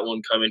saw that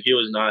one coming. He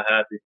was not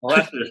happy. Well,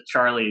 that's just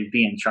Charlie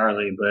being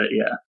Charlie, but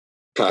yeah.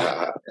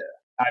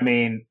 I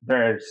mean,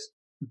 there's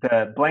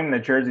the blaming the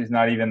jersey is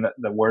not even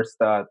the worst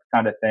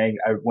kind of thing.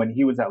 When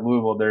he was at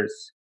Louisville,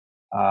 there's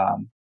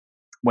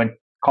when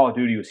Call of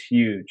Duty was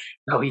huge.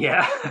 Oh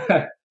yeah.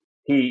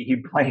 He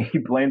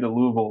blamed the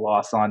Louisville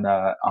loss on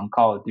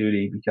Call of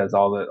Duty because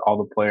all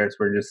the players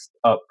were just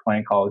up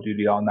playing Call of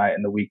Duty all night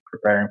in the week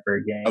preparing for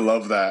a game. I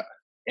love that.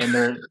 And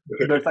there's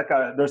like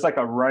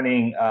a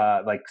running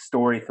like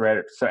story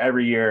thread. So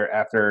every year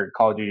after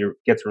Call of Duty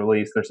gets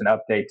released, there's an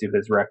update to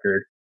his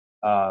record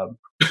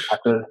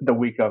after the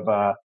week of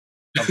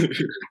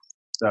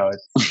so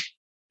it's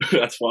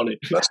that's funny.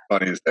 That's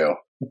funny as hell.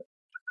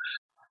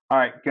 All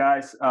right,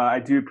 guys, I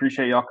do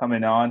appreciate y'all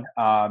coming on.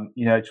 I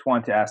just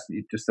wanted to ask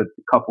you just a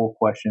couple of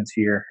questions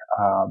here,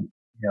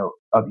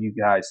 of you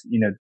guys.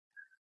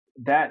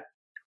 That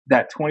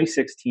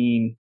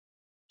 2016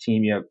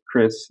 team,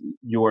 Chris,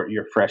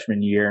 your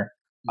freshman year.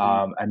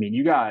 Mm-hmm. I mean,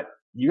 you got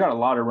a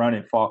lot of run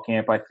in fall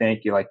camp. I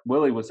think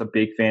Willie was a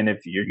big fan of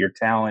your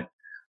talent.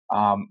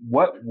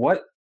 What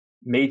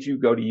made you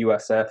go to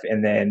USF,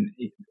 and then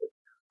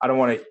I don't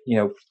want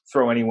to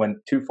throw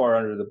anyone too far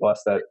under the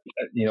bus that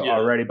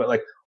already, but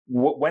like.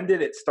 When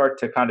did it start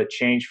to kind of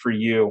change for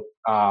you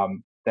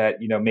that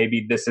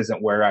maybe this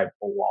isn't where I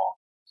belong?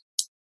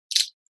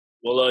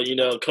 Well,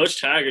 Coach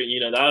Taggart,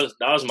 that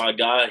was my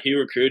guy. He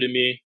recruited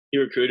me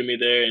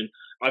there, and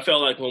I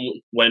felt like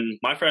when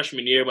my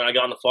freshman year, when I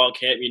got in the fall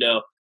camp,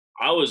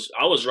 I was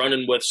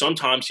running with.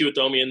 Sometimes he would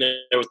throw me in there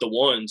with the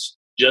ones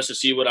just to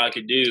see what I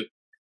could do,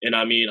 and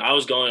I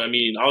was going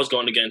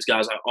against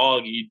guys like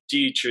Augie,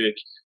 Dietrich,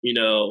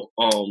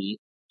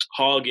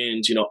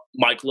 Hoggins,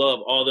 Mike Love,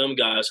 all them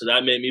guys. So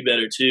that made me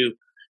better too.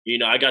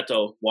 I got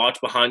to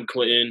watch behind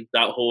Quentin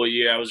that whole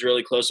year. I was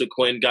really close with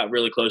Quentin, got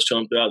really close to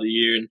him throughout the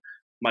year and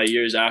my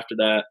years after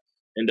that.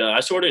 And I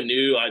sort of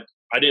knew I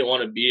didn't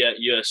want to be at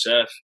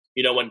USF.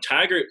 When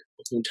Taggart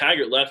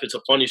left, it's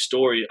a funny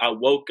story. I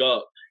woke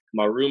up.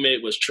 My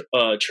roommate was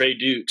Trey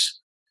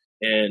Dukes.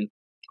 And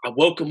I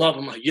woke him up.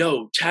 I'm like,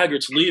 yo,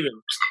 Taggart's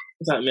leaving.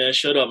 He's like, man,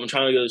 shut up. I'm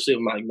trying to go to sleep.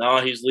 I'm like,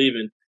 nah, he's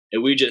leaving.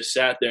 And we just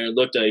sat there and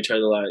looked at each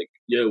other like,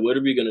 yo, what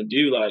are we going to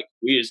do? Like,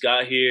 we just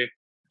got here.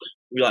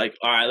 We're like,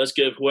 all right, let's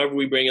give whoever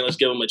we bring in, let's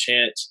give them a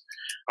chance.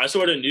 I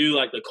sort of knew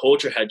like the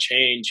culture had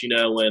changed,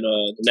 when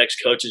the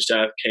next coaching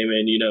staff came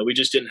in. We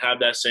just didn't have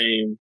that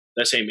same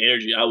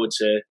energy, I would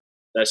say,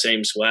 that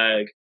same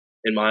swag,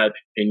 in my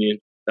opinion.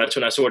 That's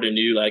when I sort of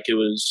knew like it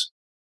was,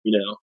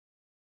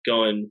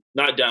 going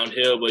not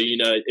downhill, but,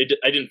 I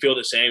didn't feel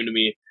the same to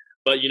me.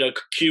 But,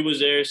 Q was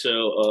there,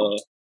 so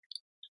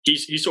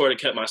he sort of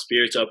kept my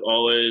spirits up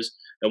always.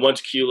 And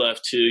once Q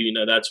left too,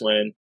 that's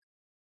when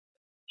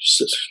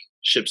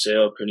ship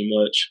sailed pretty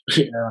much.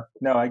 Yeah,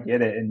 no, I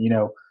get it. And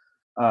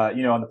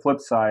on the flip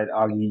side,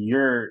 Augie,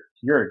 you're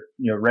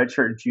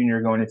redshirt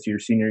junior going into your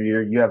senior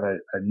year. You have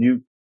a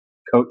new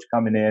coach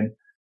coming in.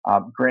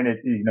 Granted,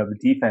 the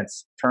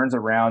defense turns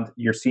around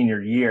your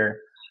senior year.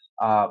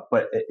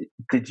 But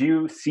did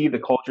you see the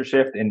culture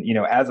shift? And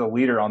as a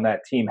leader on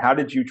that team, how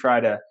did you try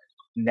to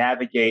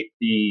navigate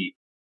the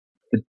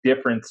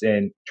difference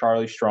in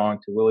Charlie Strong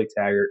to Willie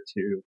Taggart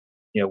to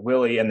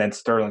Willie and then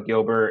Sterling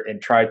Gilbert, and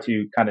try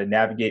to kind of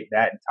navigate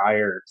that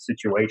entire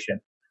situation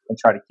and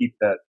try to keep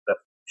the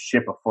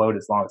ship afloat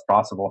as long as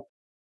possible?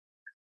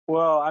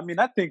 Well, I mean,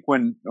 I think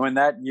when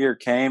that year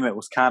came, it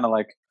was kind of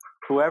like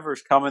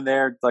whoever's coming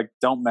there, like,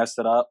 don't mess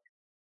it up.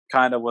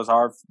 Kind of was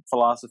our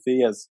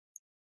philosophy as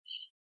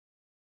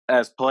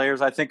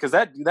players, I think, because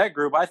that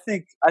group, I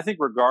think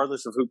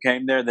regardless of who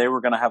came there, they were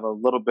going to have a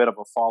little bit of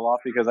a fall off,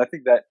 because I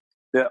think that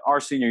our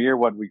senior year,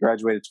 we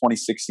graduated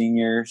 2016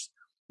 years,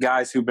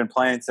 guys who've been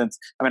playing since.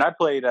 I mean, I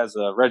played as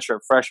a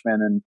redshirt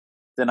freshman, and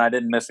then I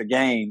didn't miss a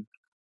game.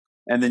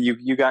 And then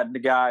you got the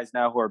guys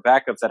now who are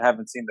backups that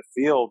haven't seen the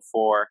field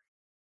for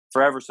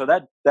forever. So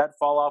that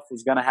fall off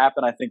was going to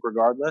happen, I think,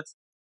 regardless.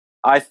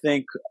 I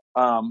think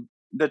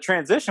the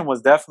transition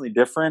was definitely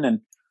different,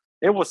 and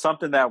it was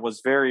something that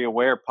was very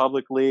aware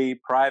publicly,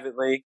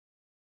 privately.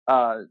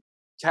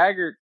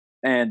 Taggart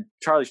and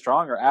Charlie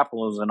Strong are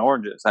apples and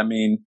oranges. I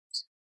mean,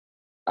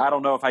 I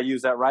don't know if I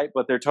use that right,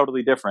 but they're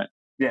totally different.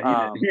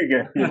 Yeah,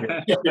 you're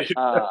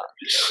good.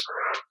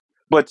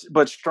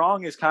 But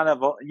Strong is kind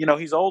of,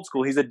 he's old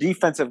school. He's a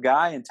defensive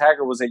guy, and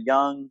Taggart was a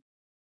young,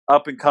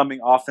 up-and-coming,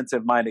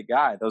 offensive-minded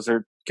guy. Those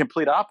are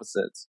complete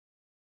opposites.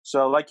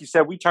 So, like you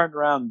said, we turned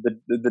around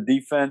the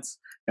defense,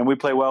 and we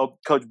play well.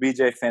 Coach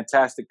BJ,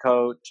 fantastic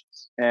coach,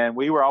 and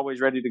we were always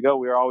ready to go.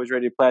 We were always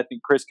ready to play. I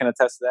think Chris can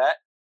attest to that.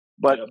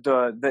 But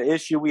the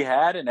issue we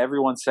had, and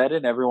everyone said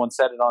it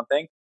on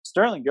thing,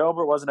 Sterling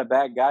Gilbert wasn't a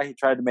bad guy. He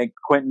tried to make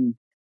Quentin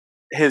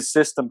his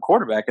system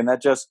quarterback, and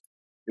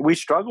we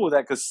struggled with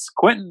that because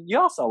Quentin, you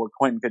all saw what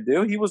Quentin could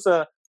do. He was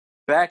a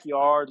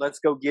backyard, let's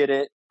go get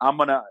it. I'm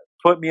gonna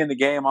put me in the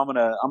game. I'm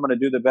gonna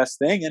do the best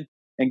thing,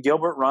 and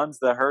Gilbert runs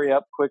the hurry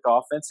up quick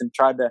offense and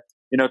tried to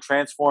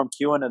transform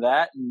Q into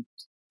that,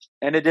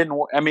 and it didn't.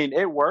 I mean,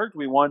 it worked.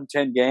 We won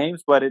 10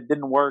 games, but it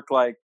didn't work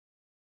like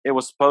it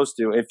was supposed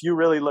to. If you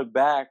really look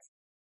back,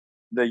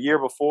 the year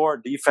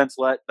before, defense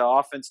let the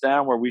offense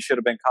down where we should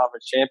have been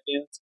conference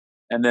champions,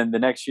 and then the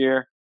next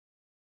year,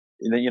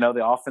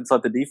 the offense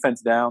let the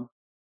defense down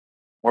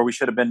where we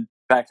should have been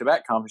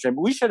back-to-back conference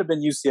champions. We should have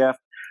been UCF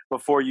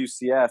before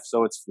UCF,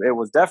 so it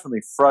was definitely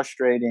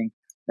frustrating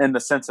in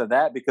the sense of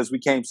that, because we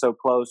came so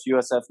close.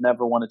 USF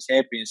never won a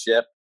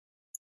championship,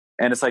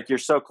 and it's like, you're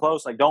so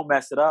close, like, don't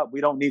mess it up.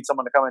 We don't need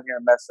someone to come in here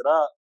and mess it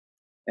up.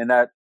 And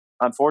that,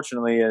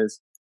 unfortunately, is,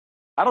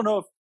 I don't know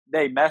if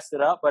they messed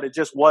it up, but it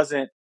just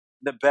wasn't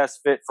the best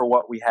fit for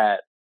what we had,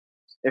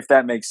 if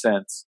that makes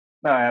sense.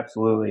 No,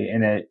 absolutely.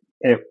 And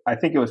I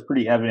think it was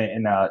pretty evident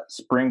in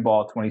spring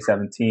ball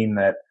 2017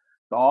 that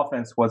the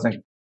offense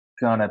wasn't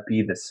going to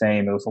be the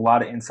same. It was a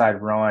lot of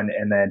inside run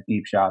and then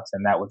deep shots,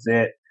 and that was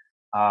it.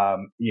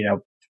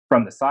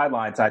 From the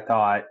sidelines, I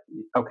thought,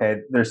 okay,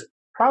 there's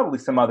probably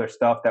some other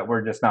stuff that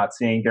we're just not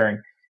seeing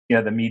during,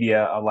 the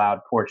media allowed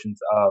portions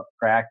of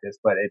practice,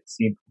 but it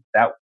seemed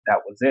that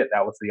was it.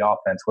 That was the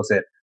offense. Was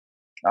it?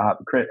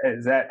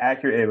 Is that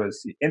accurate? It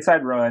was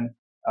inside run,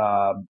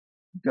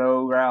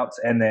 go routes,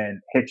 and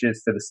then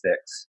hitches to the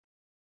sticks.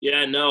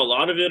 Yeah, no, a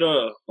lot of it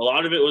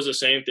was the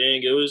same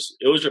thing. It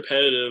was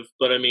repetitive,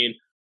 but I mean,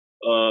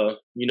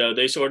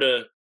 they sort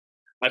of,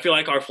 I feel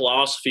like our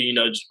philosophy,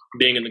 just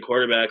being in the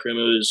quarterback room,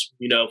 it was,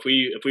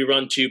 if we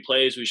run 2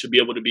 plays, we should be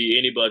able to beat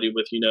anybody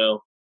with,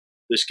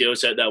 the skill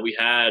set that we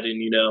had. And,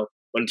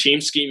 when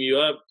teams scheme you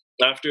up,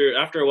 after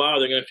a while,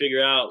 they're going to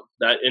figure out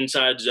that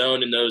inside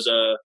zone and those,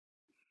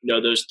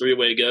 those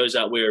 3-way goes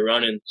that we were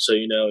running. So,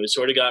 it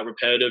sort of got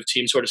repetitive.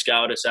 Teams sort of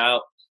scouted us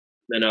out.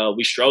 Then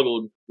we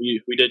struggled.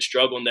 We did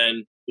struggle. And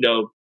then,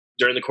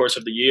 during the course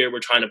of the year, we're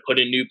trying to put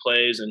in new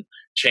plays and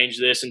change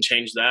this and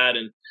change that.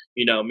 And,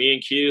 me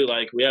and Q,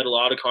 like, we had a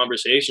lot of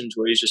conversations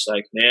where he's just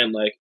like, man,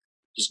 like,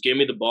 just give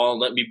me the ball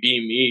and let me be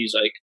me. He's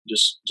like,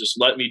 just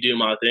let me do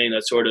my thing.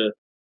 That's sort of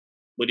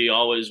what he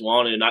always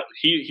wanted. And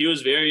he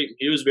was very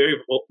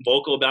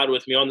vocal about it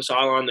with me on the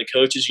sideline. The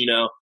coaches,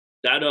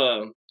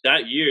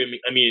 that year,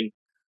 I mean,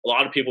 a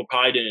lot of people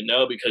probably didn't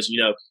know because,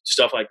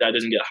 stuff like that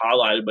doesn't get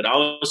highlighted. But I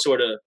was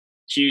sort of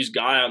Q's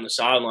guy on the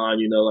sideline,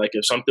 like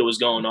if something was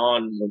going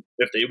on,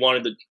 if they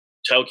wanted to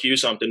tell Q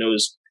something, it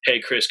was, hey,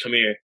 Chris, come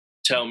here,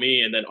 tell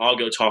me, and then I'll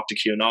go talk to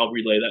Q and I'll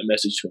relay that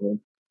message to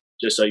him.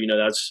 Just so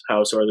that's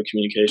how sort of the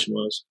communication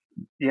was.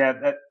 Yeah,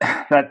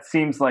 that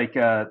seems like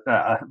a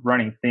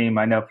running theme.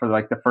 I know for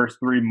like the first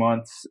 3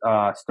 months,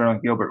 Sterling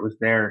Gilbert was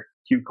there.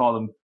 Q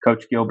called him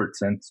Coach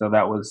Gilbertson, so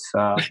that was.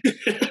 I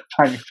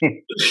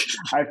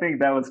think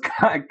that was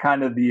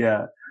kind of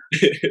the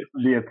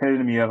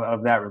epitome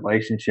of that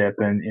relationship.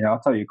 And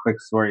I'll tell you a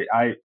quick story.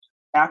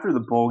 After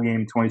the bowl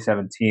game in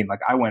 2017,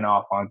 like, I went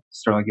off on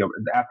Sterling Gilbert.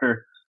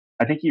 After,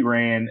 I think he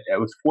ran, it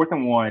was 4th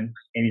and 1,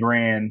 and he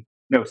ran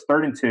No, it's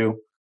 3rd and 2.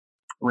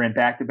 Ran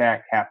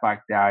back-to-back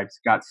halfback dives,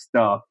 got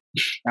stuffed.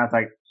 And I was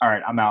like, all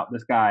right, I'm out.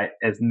 This guy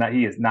is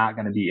not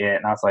going to be it.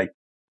 And I was like,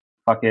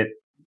 fuck it,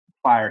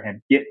 fire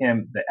him, get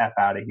him the F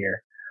out of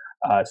here.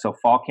 So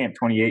fall camp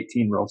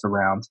 2018 rolls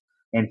around,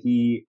 and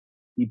he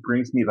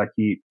brings me, like,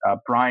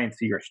 Brian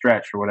Seeger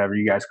Stretch or whatever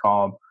you guys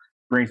call him,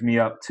 brings me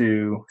up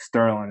to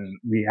Sterling, and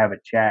we have a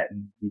chat,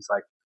 and he's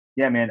like,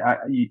 yeah, man,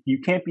 you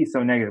can't be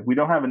so negative. We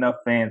don't have enough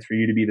fans for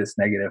you to be this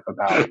negative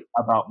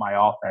about my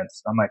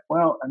offense. I'm like,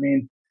 well, I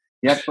mean,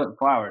 yeah, Quentin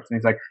Flowers. And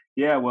he's like,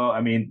 yeah, well,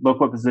 I mean, look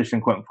what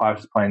position Quentin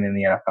Flowers is playing in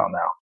the NFL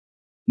now.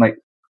 I'm like,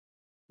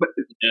 but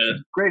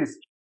greatest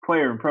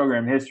player in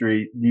program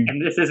history.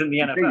 And this isn't the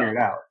NFL. Figure it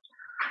out.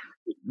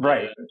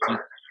 Right.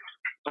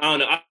 I don't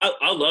know.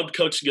 I loved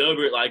Coach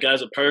Gilbert, like,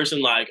 as a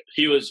person. Like,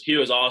 he was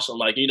awesome.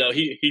 Like, you know,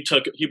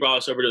 he brought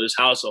us over to his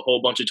house a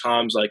whole bunch of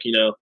times. Like, you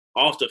know,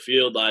 off the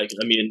field, like,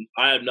 I mean,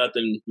 I have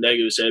nothing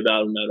negative to say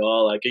about him at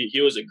all. Like,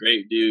 he was a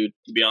great dude,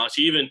 to be honest.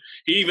 He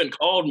even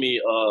called me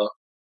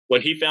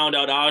when he found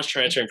out I was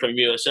transferring from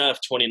USF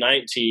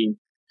 2019.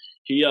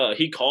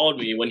 He called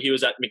me when he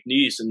was at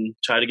McNeese and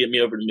tried to get me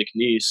over to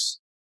McNeese.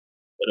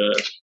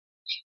 But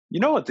you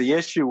know what the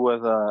issue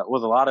with a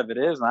lot of it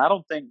is, and I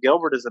don't think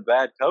Gilbert is a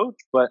bad coach,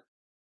 but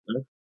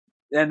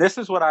and this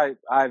is what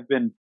I've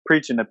been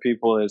preaching to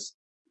people is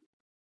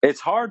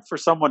it's hard for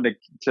someone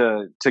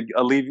to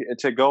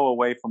go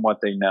away from what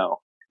they know,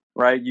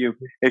 right?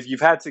 If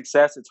you've had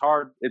success, it's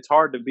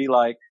hard to be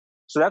like.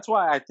 So that's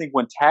why I think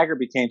when Taggart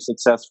became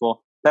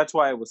successful, that's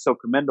why it was so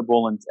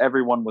commendable and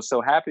everyone was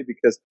so happy,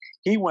 because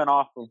he went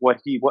off of what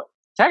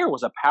Taggart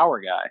was a power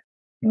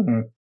guy.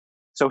 Mm-hmm.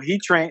 So he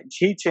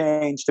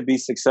changed to be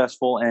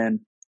successful and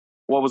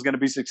what was going to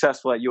be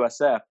successful at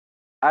USF.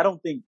 I don't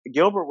think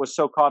Gilbert was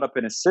so caught up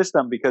in his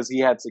system because he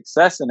had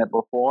success in it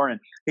before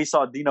and he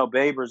saw Dino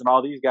Babers and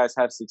all these guys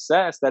have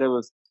success that it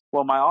was,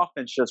 well, my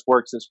offense just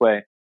works this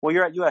way. Well,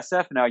 you're at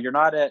USF now. You're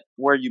not at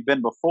where you've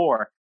been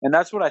before. And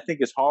that's what I think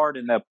is hard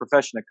in the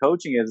profession of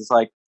coaching is it's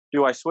like,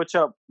 do I switch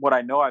up what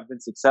I know I've been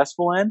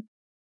successful in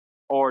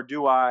or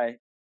do I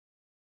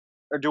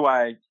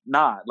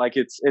not? Like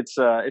it's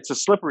a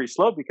slippery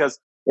slope because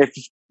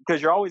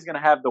you're always going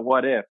to have the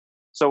what if.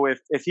 So if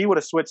he would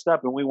have switched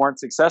up and we weren't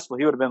successful,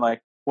 he would have been like,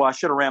 well, I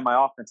should have ran my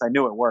offense. I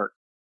knew it worked.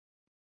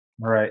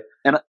 Right.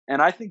 And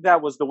I think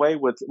that was the way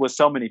with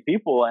so many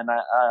people. And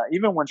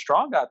even when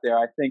Strong got there,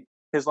 I think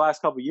his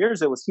last couple of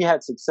years, he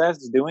had success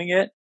doing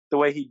it the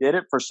way he did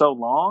it for so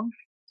long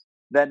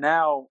that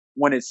now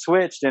when it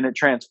switched and it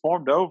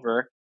transformed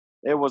over,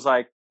 it was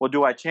like, well,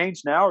 do I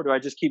change now or do I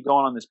just keep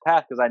going on this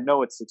path because I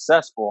know it's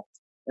successful?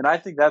 And I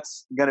think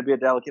that's going to be a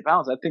delicate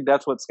balance. I think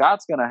that's what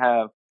Scott's going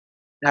to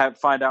have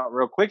find out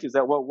real quick is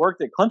that what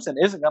worked at Clemson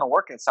isn't going to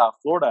work in South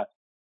Florida.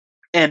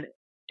 And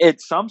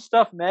some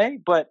stuff may,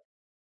 but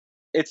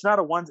it's not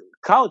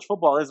college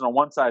football isn't a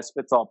one size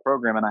fits all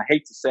program. And I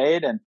hate to say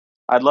it. And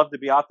I'd love to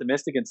be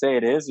optimistic and say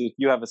it is. If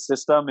you have a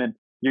system and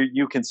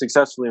you can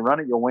successfully run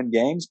it, you'll win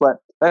games, but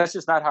that's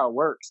just not how it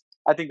works.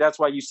 I think that's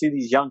why you see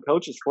these young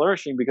coaches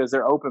flourishing because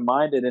they're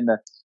open-minded.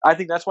 I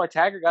think that's why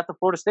Taggart got the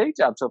Florida State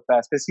job so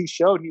fast because he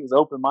showed he was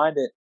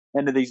open-minded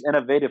into these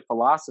innovative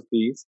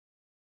philosophies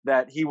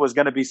that he was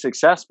going to be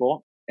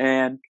successful.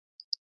 And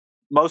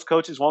most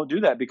coaches won't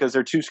do that because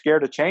they're too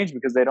scared to change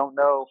because they don't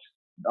know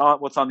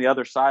what's on the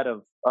other side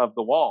of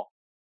the wall.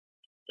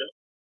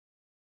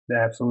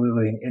 Yeah,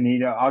 absolutely.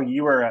 And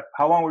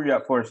how long were you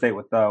at Florida State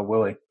with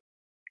Willie?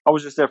 I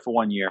was just there for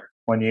 1 year.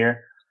 1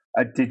 year.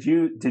 Did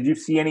you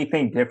see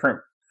anything different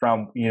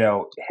from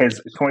his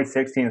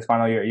 2016, his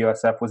final year at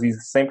USF? Was he the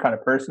same kind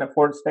of person at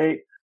Florida State?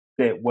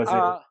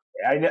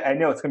 I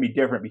know it's going to be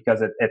different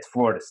because it's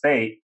Florida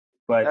State,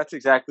 but that's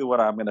exactly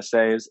what I'm going to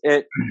say. Is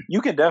it?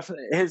 You can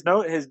definitely his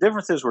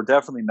differences were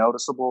definitely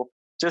noticeable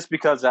just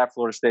because at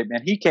Florida State,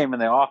 man, he came in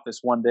the office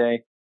one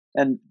day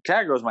and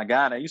Taggart was my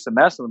guy, and I used to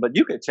mess with him, but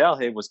you could tell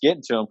he was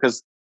getting to him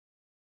because.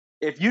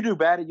 If you do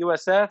bad at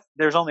USF,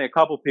 there's only a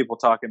couple people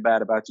talking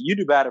bad about you. You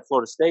do bad at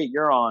Florida State,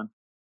 you're on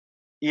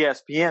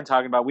ESPN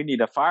talking about we need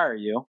to fire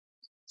you.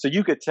 So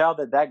you could tell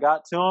that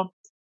got to him.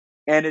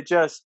 And it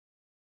just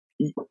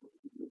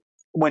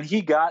 – when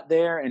he got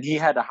there and he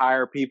had to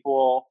hire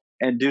people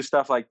and do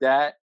stuff like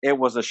that, it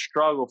was a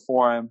struggle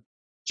for him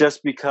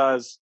just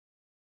because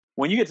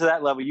when you get to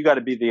that level, you got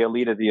to be the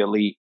elite of the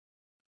elite.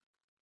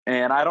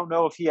 And I don't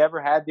know if he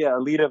ever had the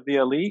elite of the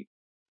elite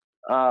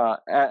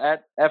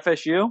at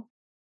FSU.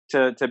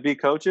 To be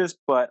coaches,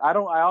 but I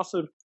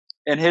also,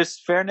 in his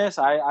fairness,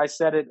 I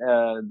said it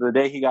the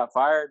day he got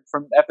fired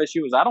from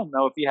FSU was I don't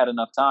know if he had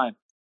enough time.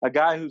 A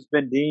guy who's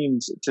been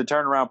deemed to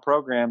turn around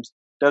programs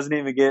doesn't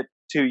even get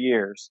 2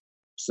 years.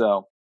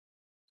 So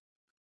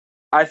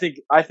I think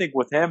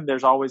with him,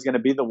 there's always going to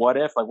be the what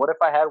if. Like, what if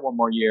I had one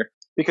more year?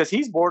 Because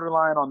he's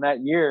borderline on that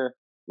year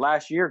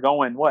last year,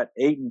 going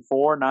 8-4,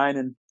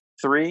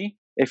 9-3.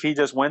 If he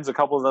just wins a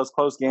couple of those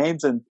close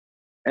games, and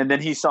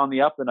then he's on the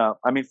up and up.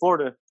 I mean,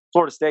 Florida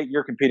State,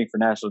 you're competing for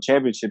national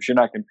championships. You're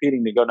not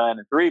competing to go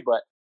 9-3,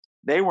 but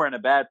they were in a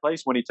bad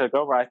place when he took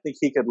over. I think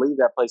he could leave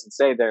that place and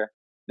stay there.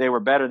 they were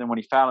better than when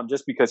he found them,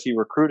 just because he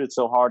recruited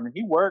so hard and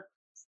he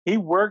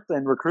worked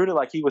and recruited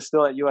like he was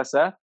still at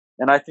USF,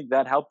 and I think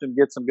that helped him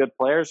get some good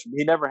players.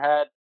 He never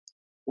had.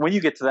 When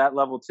you get to that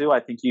level too, I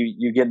think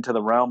you get into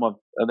the realm of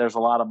there's a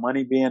lot of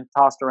money being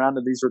tossed around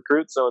to these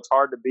recruits, so it's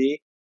hard to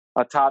be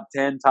a top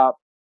 10, top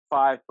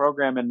 5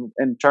 program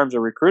in terms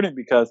of recruiting,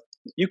 because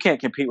you can't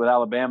compete with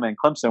Alabama and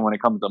Clemson when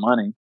it comes to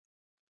money.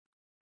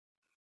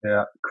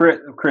 Yeah, Chris,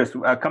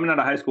 coming out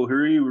of high school, who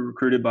are you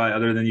recruited by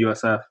other than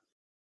USF?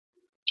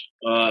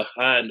 I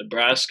had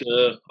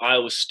Nebraska,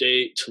 Iowa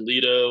State,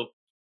 Toledo.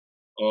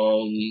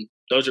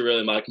 Those are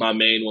really my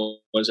main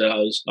ones that I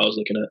was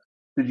looking at.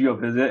 Did you go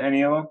visit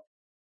any of them?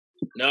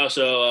 No,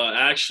 so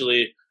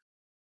actually,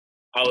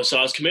 I was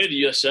committed to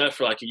USF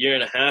for like a year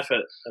and a half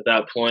at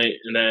that point,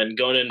 and then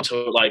going into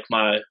like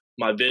my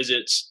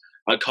visits,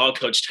 I called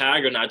Coach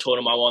Taggart and I told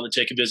him I wanted to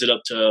take a visit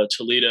up to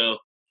Toledo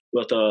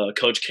with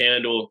Coach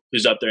Candle,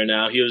 who's up there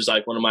now. He was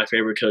like one of my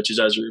favorite coaches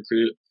as a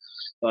recruit.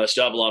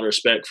 Still have a lot of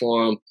respect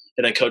for him.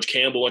 And then Coach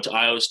Campbell went to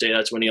Iowa State.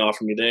 That's when he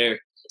offered me there.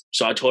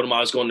 So I told him I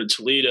was going to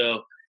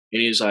Toledo,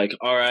 and he's like,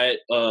 "All right,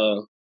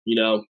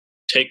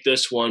 take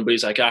this one." But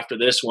he's like, "After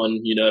this one,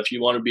 if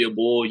you want to be a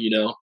Bull,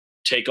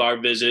 take our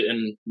visit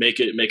and make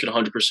it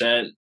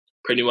 100%."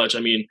 Pretty much. I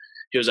mean,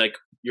 he was like,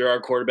 "You're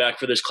our quarterback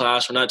for this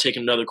class. We're not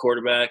taking another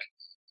quarterback.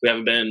 We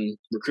haven't been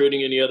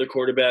recruiting any other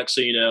quarterbacks.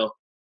 So,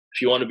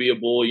 if you want to be a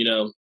Bull,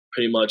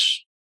 pretty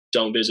much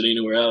don't visit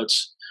anywhere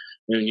else."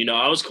 And,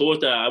 I was cool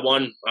with that. I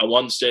wanted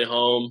to stay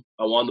home.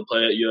 I wanted to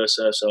play at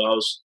USF. So I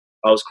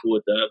was cool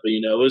with that. But,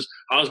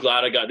 I was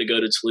glad I got to go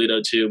to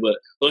Toledo too. But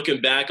looking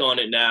back on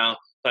it now,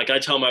 like I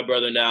tell my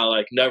brother now,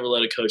 like never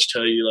let a coach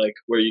tell you like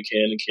where you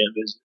can and can't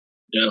visit.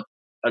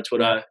 That's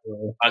what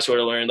I sort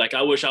of learned. Like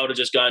I wish I would have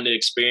just gotten the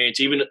experience,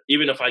 even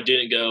if I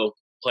didn't go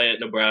play at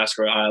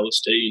Nebraska or Iowa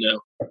State.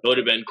 It would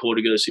have been cool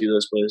to go see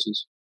those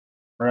places.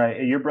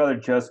 Right. Your brother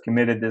just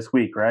committed this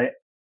week, right?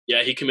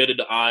 Yeah, he committed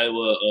to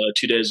Iowa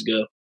 2 days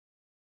ago.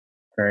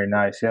 Very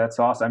nice. Yeah, that's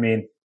awesome. I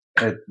mean,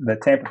 the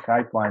Tampa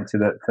pipeline to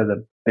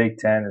the Big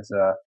Ten is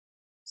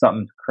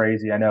something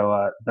crazy. I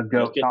know the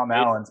GOAT Tom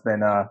Allen's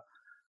been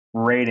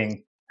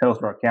raiding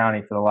Hillsborough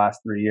County for the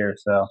last 3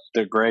 years. So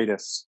the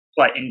greatest.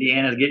 That's why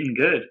Indiana's getting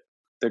good.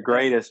 The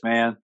greatest,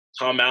 man.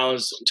 Tom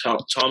Allen's a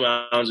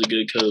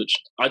good coach.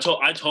 I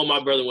told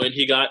my brother when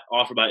he got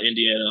offered by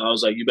Indiana, I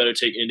was like, "You better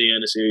take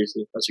Indiana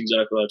seriously." That's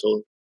exactly what I told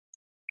him.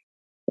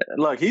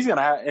 Look, he's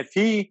gonna have if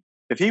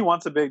he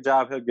wants a big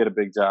job, he'll get a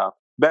big job.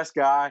 Best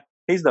guy.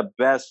 He's the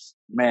best,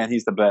 man.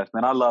 He's the best,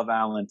 man. I love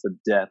Allen to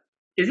death.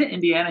 Isn't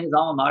Indiana his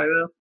alma mater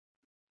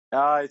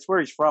though? It's where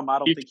he's from. I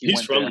don't think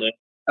he's from there.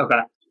 Okay.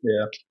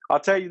 Yeah. I'll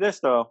tell you this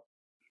though: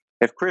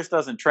 if Chris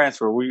doesn't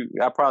transfer,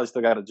 I probably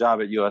still got a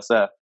job at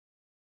USF.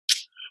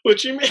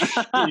 What you mean?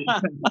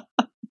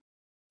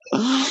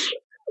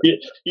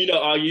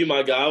 You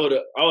my guy. I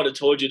would have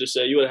told you to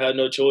say. You would have had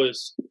no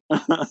choice.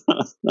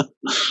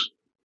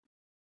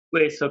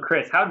 Wait, so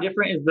Chris, how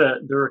different is the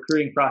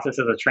recruiting process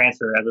as a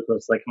transfer as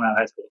opposed to like coming out of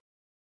high school?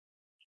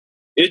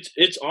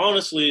 It's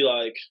honestly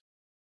like,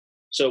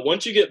 so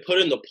once you get put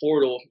in the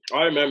portal,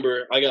 I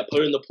remember I got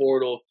put in the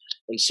portal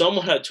and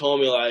someone had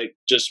told me like,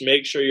 just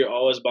make sure you're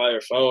always by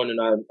your phone.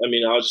 And I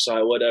was just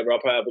like, whatever, I'll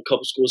probably have a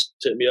couple schools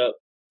hit me up.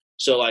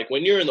 So like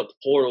when you're in the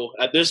portal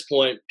at this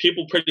point,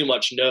 people pretty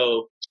much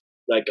know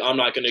like, I'm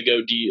not going to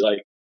go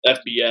like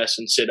FBS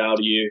and sit out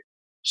a year.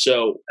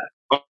 So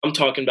I'm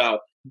talking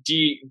about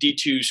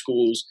D2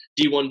 schools,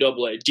 D1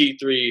 AA,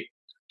 D3,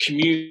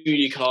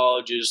 community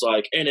colleges,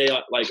 like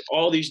NA, like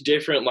all these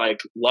different like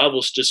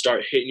levels to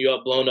start hitting you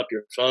up, blowing up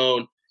your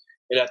phone.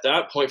 And at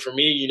that point for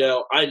me,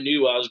 I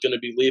knew I was going to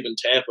be leaving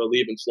Tampa,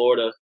 leaving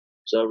Florida.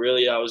 So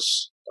really I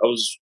was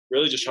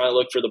really just trying to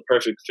look for the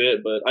perfect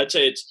fit. But I'd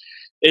say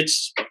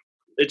it's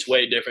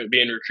way different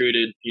being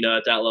recruited,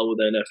 at that level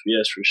than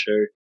FBS for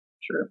sure.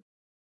 Sure.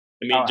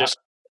 I mean, just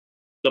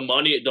the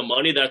money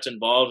that's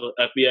involved with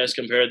FBS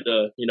compared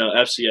to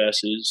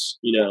FCS is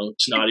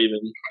it's not even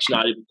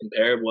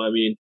comparable. I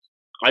mean,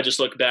 I just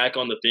look back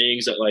on the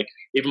things that like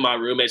even my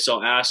roommates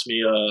will ask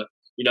me,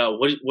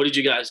 what did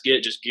you guys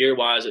get just gear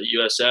wise at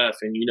USF?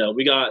 And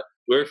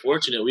we're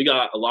fortunate, we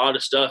got a lot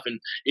of stuff, and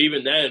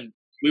even then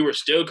we were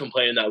still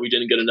complaining that we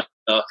didn't get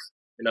enough.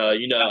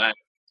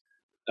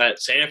 At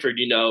Sanford,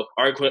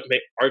 our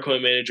equipment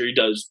manager, he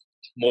does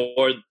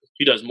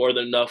more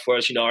than enough for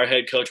us. Our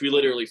head coach, we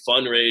literally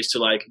fundraise to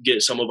like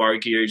get some of our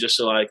gear just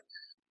to like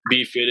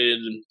be fitted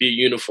and be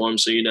uniform.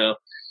 So,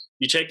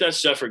 you take that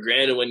stuff for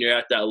granted when you're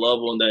at that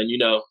level. And then,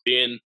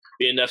 being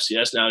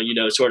FCS now,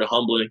 it's sort of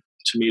humbling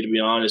to me, to be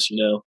honest.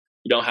 You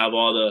don't have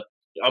we're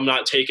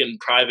not taking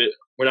private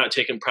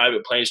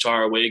planes to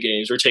our away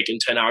games. We're taking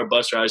 10-hour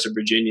bus rides to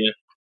Virginia.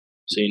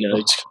 So,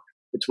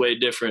 it's way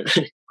different.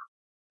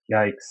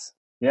 Yikes.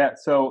 Yeah.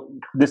 So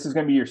this is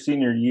going to be your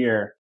senior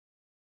year,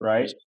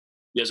 right?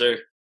 Yes, sir.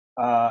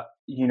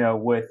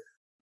 With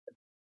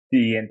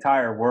the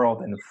entire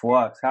world in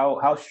flux,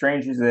 how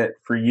strange is it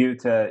for you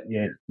to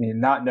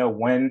not know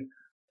when,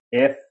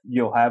 if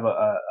you'll have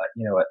a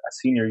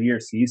senior year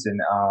season?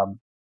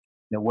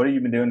 what have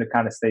you been doing to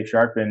kind of stay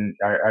sharp? And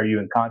are you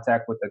in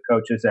contact with the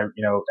coaches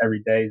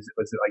every day?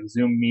 Was it like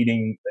Zoom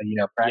meeting,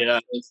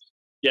 practices?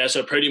 Yeah.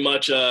 So pretty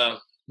much,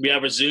 we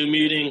have a Zoom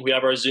meeting. We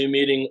have our Zoom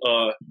meeting.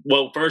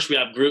 Well, first we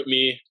have group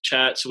me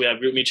chats. We have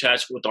group me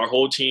chats with our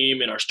whole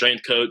team and our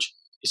strength coach.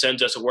 He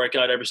sends us a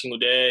workout every single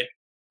day.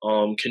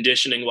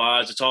 Conditioning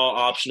wise, it's all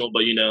optional,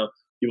 but you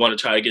want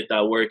to try to get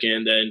that work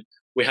in. Then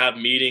we have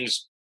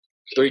meetings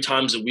 3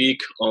 times a week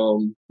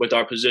with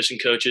our position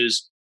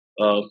coaches.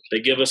 They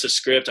give us a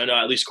script. I know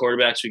at least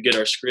quarterbacks, we get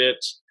our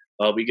scripts.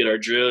 We get our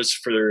drills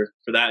for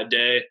that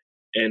day.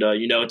 And,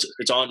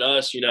 it's on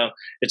us.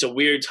 It's a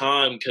weird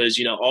time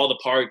because, all the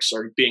parks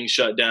are being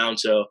shut down.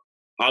 So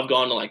I've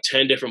gone to like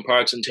 10 different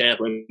parks in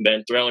Tampa and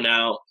been thrown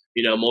out,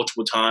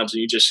 multiple times,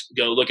 and you just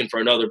go looking for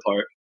another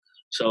park.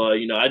 So,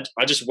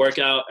 I just work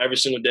out every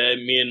single day.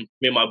 Me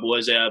and my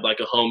boys, they have like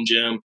a home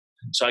gym.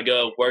 So I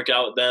go work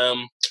out with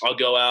them. I'll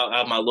go out. I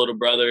have my little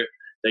brother.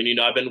 Then,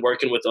 I've been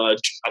working with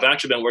I've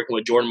actually been working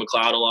with Jordan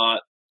McLeod a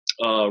lot.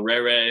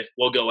 Ray,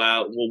 we'll go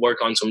out. We'll work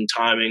on some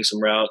timing, some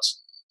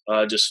routes,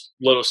 just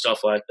little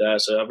stuff like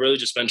that. So I've really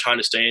just been trying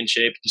to stay in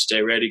shape and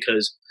stay ready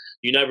because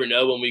you never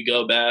know when we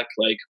go back.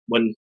 Like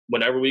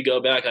whenever we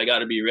go back, I got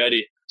to be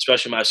ready,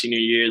 especially my senior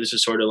year. This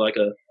is sort of like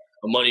a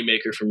money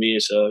maker for me.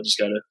 So just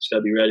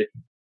gotta be ready.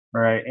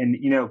 All right. And,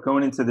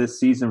 going into this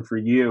season for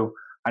you,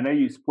 I know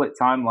you split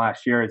time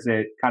last year. Is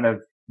it kind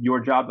of your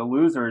job to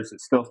lose, or is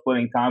it still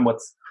splitting time? What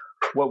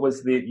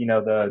was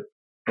the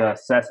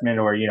assessment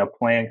or,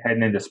 plan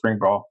heading into spring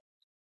ball?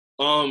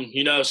 So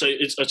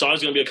it's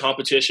always going to be a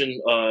competition.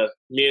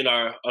 Me and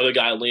our other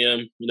guy,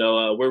 Liam,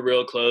 we're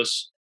real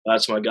close.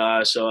 That's my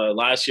guy. So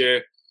last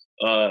year,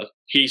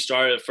 he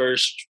started the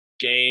first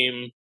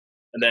game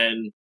and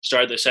then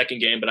started the second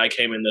game, but I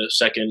came in the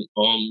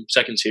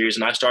second series,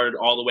 and I started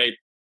all the way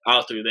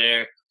out through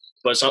there.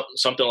 But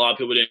something a lot of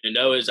people didn't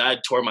know is I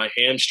had tore my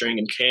hamstring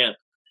in camp,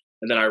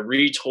 and then I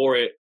re-tore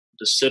it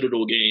the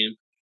Citadel game,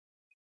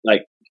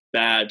 like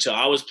bad. So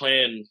I was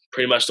playing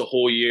pretty much the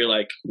whole year,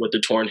 like with the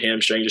torn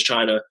hamstring,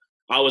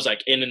 I was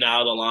like in and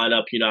out of the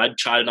lineup. I'd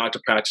try not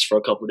to practice for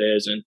a couple of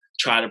days and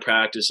try to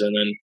practice and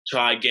then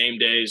try game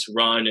days,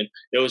 run. And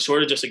it was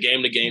sort of just a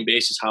game-to-game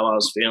basis how I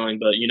was feeling.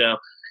 But,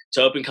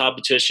 to open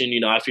competition,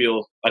 I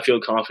feel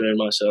confident in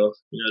myself,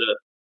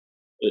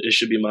 it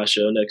should be my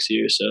show next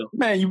year. So,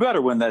 man, you better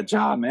win that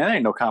job, man. There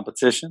ain't no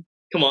competition.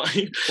 Come on.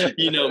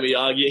 You know me,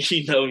 Augie.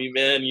 You know me,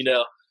 man. You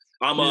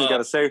just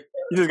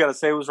gotta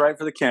say what's right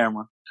for the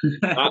camera.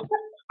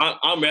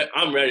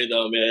 I'm ready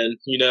though, man.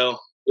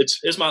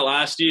 It's my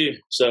last year,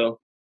 so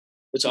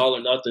it's all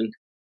or nothing.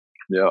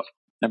 Yeah,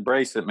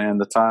 embrace it, man.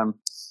 The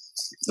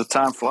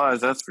time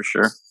flies. That's for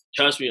sure.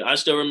 Trust me, I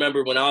still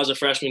remember when I was a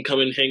freshman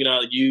coming hanging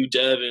out with you,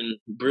 Devin,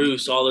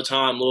 Bruce all the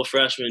time, little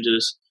freshman,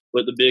 just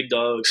with the big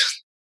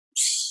dogs.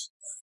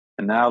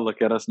 And now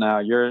look at us now.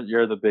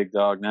 You're the big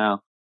dog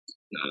now.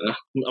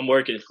 I'm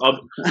working.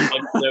 I'll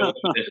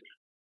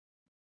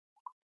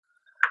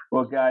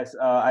Well, guys,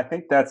 I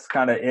think that's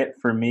kind of it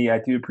for me. I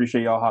do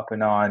appreciate y'all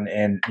hopping on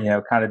and,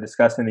 kind of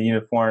discussing the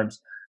uniforms,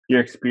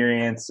 your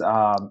experience.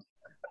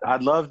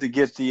 I'd love to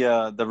get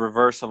the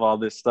reverse of all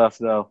this stuff,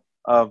 though.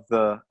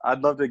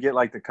 I'd love to get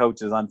like the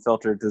coaches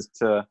unfiltered just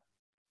to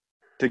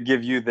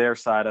give you their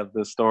side of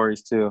the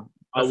stories too.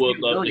 I would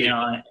love to hear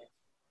it.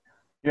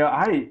 Yeah,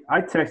 I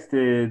was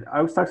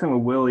texting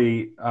with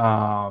Willie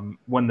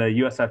when the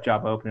USF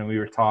job opened, and we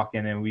were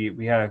talking, and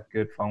we had a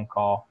good phone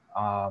call,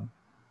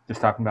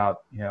 just talking about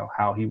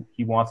how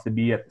he wants to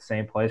be at the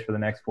same place for the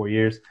next 4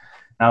 years.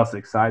 And I was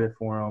excited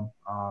for him,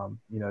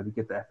 to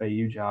get the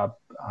FAU job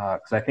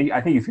because I think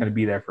he's going to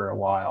be there for a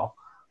while.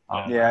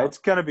 Yeah, it's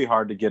going to be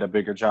hard to get a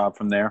bigger job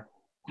from there.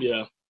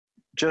 Yeah,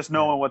 just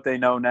knowing what they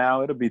know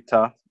now, it'll be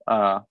tough.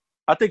 I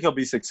think he'll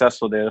be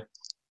successful there.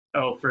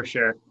 Oh, for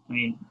sure. I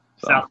mean,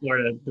 South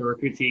Florida, the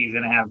recruits he's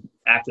going to have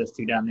access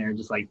to down there,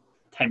 just like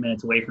 10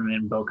 minutes away from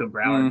him, Boca,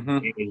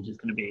 Broward, is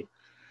just going to be.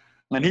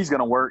 And he's going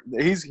to work.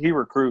 He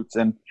recruits,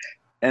 and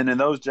in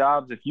those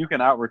jobs, if you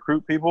can out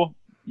recruit people,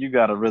 you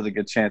got a really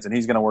good chance. And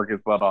he's going to work his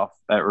butt off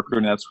at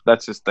recruiting.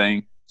 That's his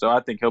thing. So I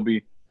think he'll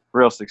be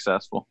real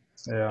successful.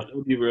 Yeah,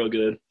 it'll be real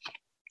good.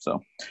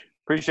 So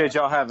appreciate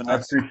y'all having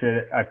us. I appreciate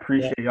it. I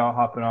appreciate y'all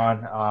hopping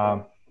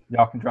on.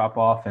 Y'all can drop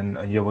off, and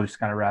we'll just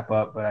kind of wrap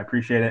up. But I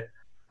appreciate it.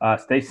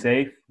 Stay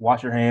safe.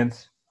 Wash your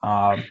hands.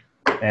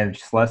 And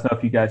just let us know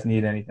if you guys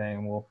need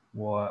anything.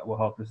 We'll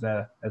help as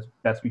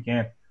best we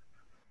can.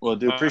 Well,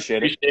 do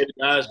appreciate it. Appreciate it,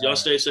 guys. Y'all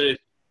stay safe.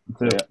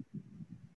 That's it.